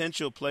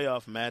potential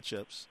playoff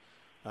matchups,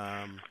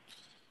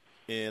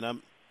 and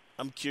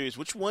I'm curious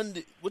which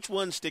one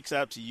sticks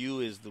out to you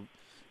as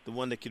the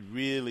one that could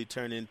really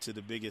turn into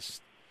the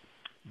biggest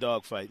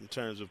dogfight in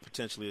terms of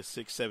potentially a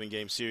 6-7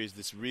 game series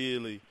that's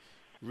really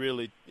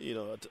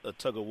a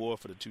tug of war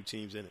for the 2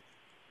 teams in it.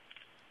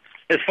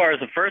 As far as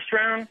the first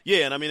round?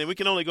 Yeah, and we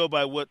can only go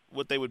by what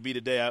they would be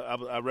today.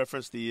 I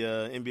referenced the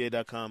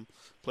NBA.com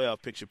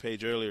playoff picture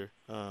page earlier,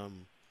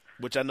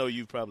 which I know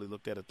you've probably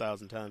looked at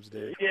 1,000 times a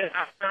day. Yeah,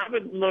 I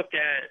would look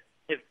at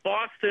if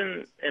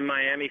Boston and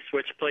Miami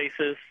switch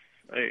places.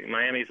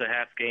 Miami's a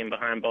half game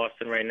behind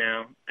Boston right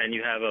now, and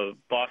you have a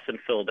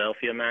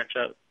Boston-Philadelphia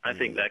matchup. I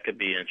think that could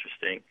be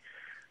interesting.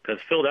 because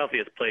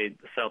Philadelphia has played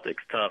the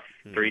Celtics tough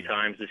 3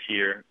 times this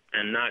year,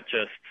 and not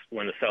just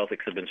when the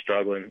Celtics have been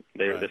struggling.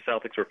 The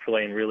Celtics were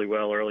playing really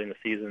well early in the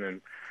season,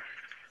 and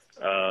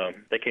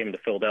they came to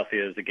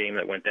Philadelphia. It was a game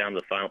that went down to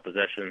the final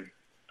possession,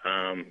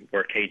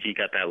 where KG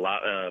got that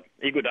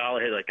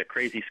Iguodala hit like a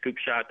crazy scoop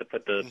shot to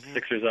put the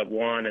Sixers up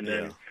 1, and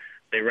then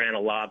they ran a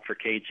lob for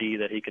KG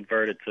that he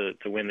converted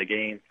to win the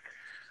game.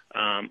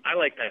 I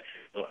like that.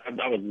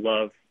 I would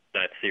love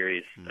that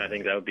series. I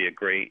think that would be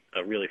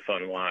a really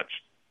fun watch.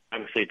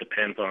 Obviously, it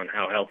depends on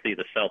how healthy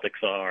the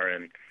Celtics are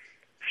and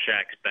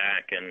Shaq's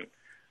back, and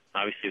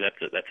obviously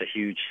that's a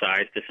huge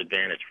size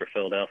disadvantage for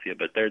Philadelphia.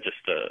 But they're just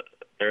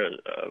they're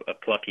a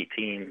plucky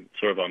team,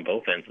 sort of on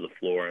both ends of the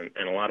floor,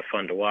 and a lot of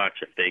fun to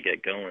watch if they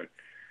get going.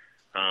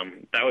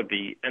 That would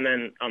be, and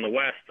then on the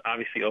West,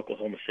 obviously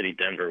Oklahoma City,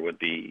 Denver would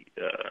be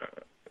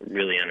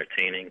really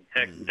entertaining.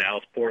 Heck,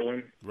 Dallas,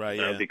 Portland, right?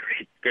 That would be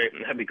great.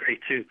 That'd be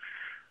great too.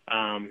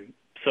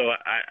 So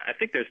I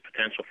think there's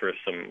potential for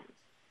some.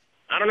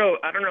 I don't know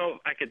if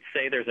I could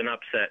say there's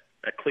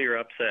a clear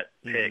upset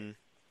pick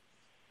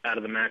out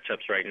of the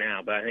matchups right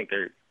now, but I think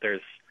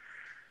there's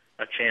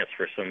a chance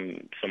for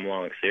some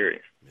long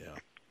series. Yeah.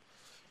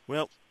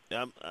 Well,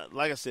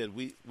 like I said,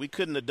 we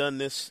couldn't have done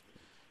this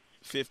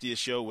 50th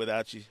show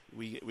without you.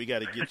 We got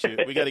to get you.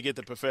 We got to get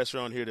the professor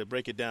on here to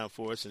break it down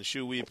for us. And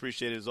Shu, we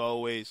appreciate it as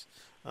always.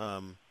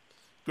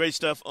 Great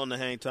stuff on the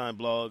Hang Time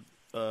blog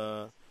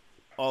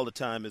all the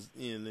time.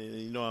 You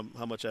know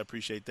how much I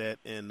appreciate that.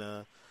 And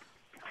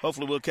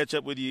hopefully we'll catch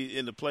up with you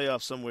in the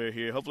playoffs somewhere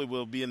here. Hopefully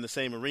we'll be in the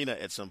same arena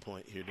at some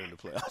point here during the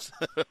playoffs.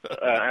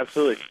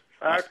 Absolutely.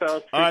 All right,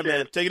 fellas. All right,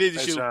 man. Take it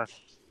easy, Shu.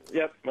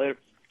 Yep. Later.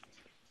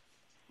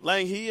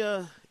 Lang, he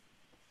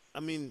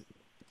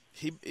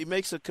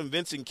makes a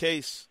convincing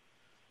case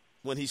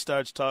when he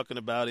starts talking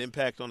about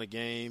impact on the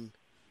game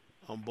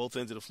on both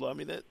ends of the floor. I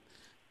mean,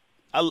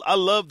 I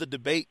love the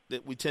debate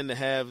that we tend to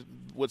have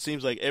what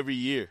seems like every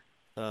year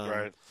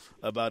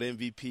about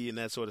MVP and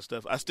that sort of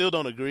stuff. I still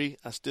don't agree.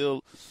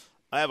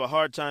 I have a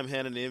hard time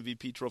handing the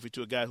MVP trophy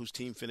to a guy whose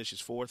team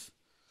finishes 4th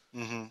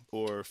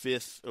or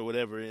 5th or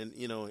whatever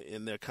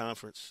in their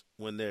conference,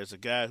 when there's a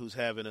guy who's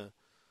having a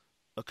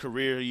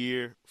career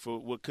year for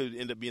what could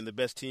end up being the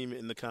best team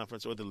in the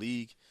conference or the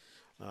league.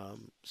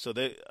 So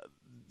the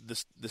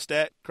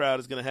stat crowd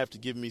is going to have to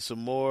give me some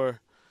more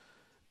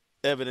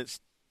evidence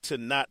to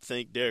not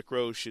think Derrick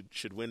Rose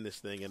should win this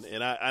thing.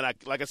 And I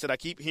like I said, I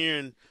keep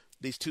hearing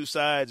these two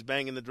sides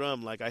banging the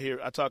drum. Like I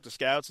talk to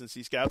scouts and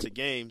see scouts at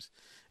games,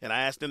 and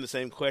I ask them the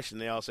same question.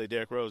 They all say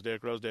Derrick Rose,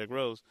 Derrick Rose, Derrick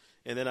Rose.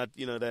 And then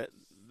that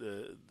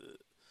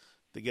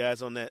the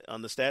guys on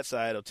the stat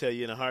side will tell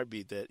you in a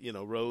heartbeat that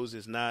Rose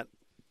is not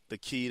the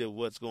key to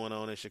what's going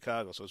on in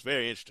Chicago. So it's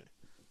very interesting.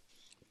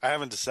 I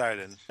haven't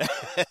decided.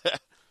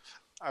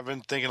 I've been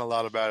thinking a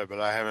lot about it,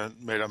 but I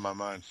haven't made up my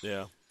mind.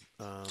 Yeah.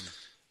 I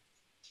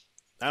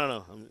don't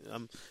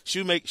know.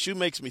 Shu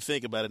makes me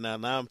think about it now.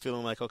 Now I'm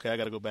feeling like, okay, I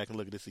got to go back and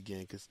look at this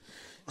again, because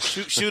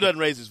Shu doesn't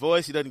raise his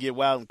voice. He doesn't get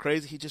wild and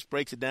crazy. He just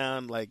breaks it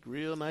down like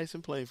real nice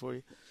and plain for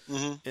you,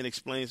 and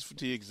explains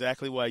to you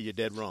exactly why you're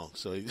dead wrong.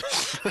 So,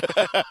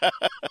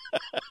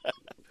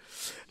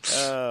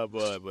 oh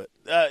boy, but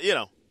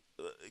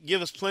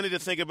give us plenty to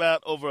think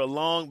about over a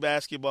long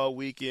basketball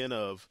weekend.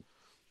 Of,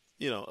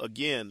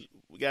 again,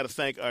 we got to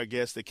thank our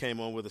guest that came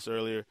on with us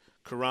earlier,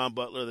 Caron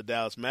Butler of the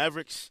Dallas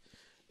Mavericks.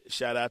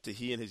 Shout out to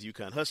he and his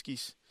UConn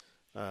Huskies.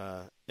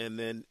 And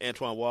then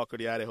Antoine Walker,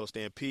 the Idaho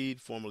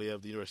Stampede, formerly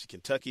of the University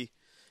of Kentucky.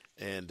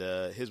 And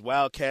his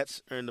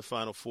Wildcats earned the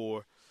Final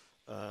Four.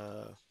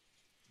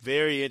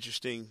 Very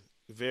interesting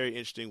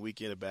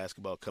weekend of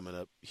basketball coming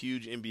up.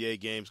 Huge NBA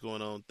games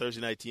going on.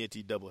 Thursday night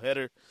TNT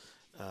doubleheader.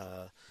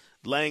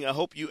 Lang, I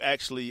hope you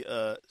actually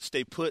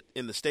stay put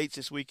in the States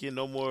this weekend.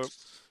 No more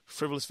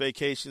frivolous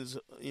vacations,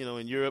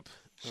 in Europe.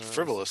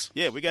 Frivolous.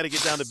 Yeah, we got to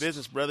get down to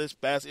business, brother. It's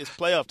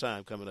playoff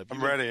time coming up.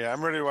 I'm ready.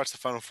 I'm ready to watch the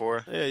Final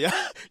Four. Yeah.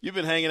 You've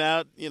been hanging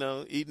out,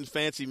 eating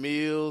fancy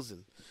meals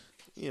and,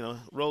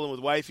 rolling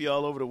with wifey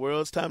all over the world.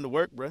 It's time to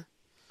work, bro.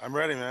 I'm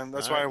ready, man.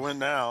 That's why I went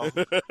now.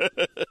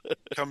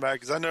 Come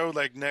back, because I know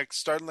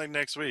starting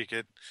next week,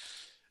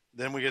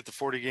 then we get the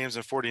 40 games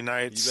and 40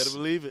 nights. You better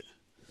believe it.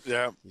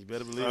 Yeah. You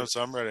better believe it.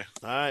 So I'm ready.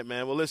 All right,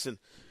 man. Well, listen,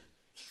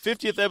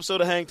 50th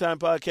episode of Hang Time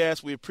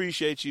Podcast. We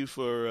appreciate you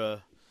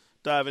for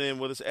diving in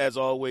with us, as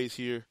always,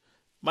 here.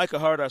 Micah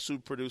Hart, our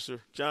super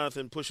producer.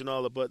 Jonathan pushing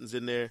all the buttons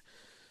in there.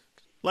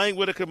 Lang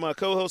Whitaker, my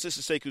co-host. This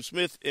is Sekou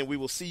Smith, and we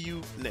will see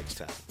you next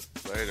time.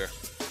 Later.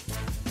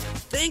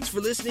 Thanks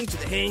for listening to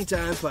the Hang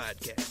Time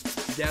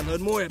Podcast. To download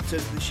more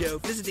episodes of the show,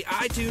 visit the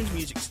iTunes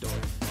Music Store.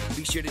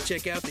 Be sure to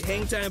check out the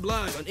Hang Time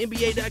blog on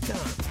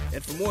NBA.com.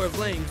 And for more of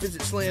Lang,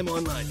 visit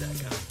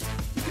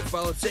SlamOnline.com. You can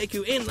follow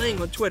Sekou and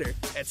Lang on Twitter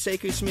at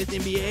Sekou Smith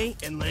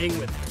NBA and Lang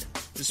Whitaker.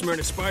 The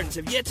Smyrna Spartans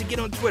have yet to get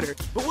on Twitter,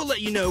 but we'll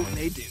let you know when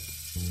they do.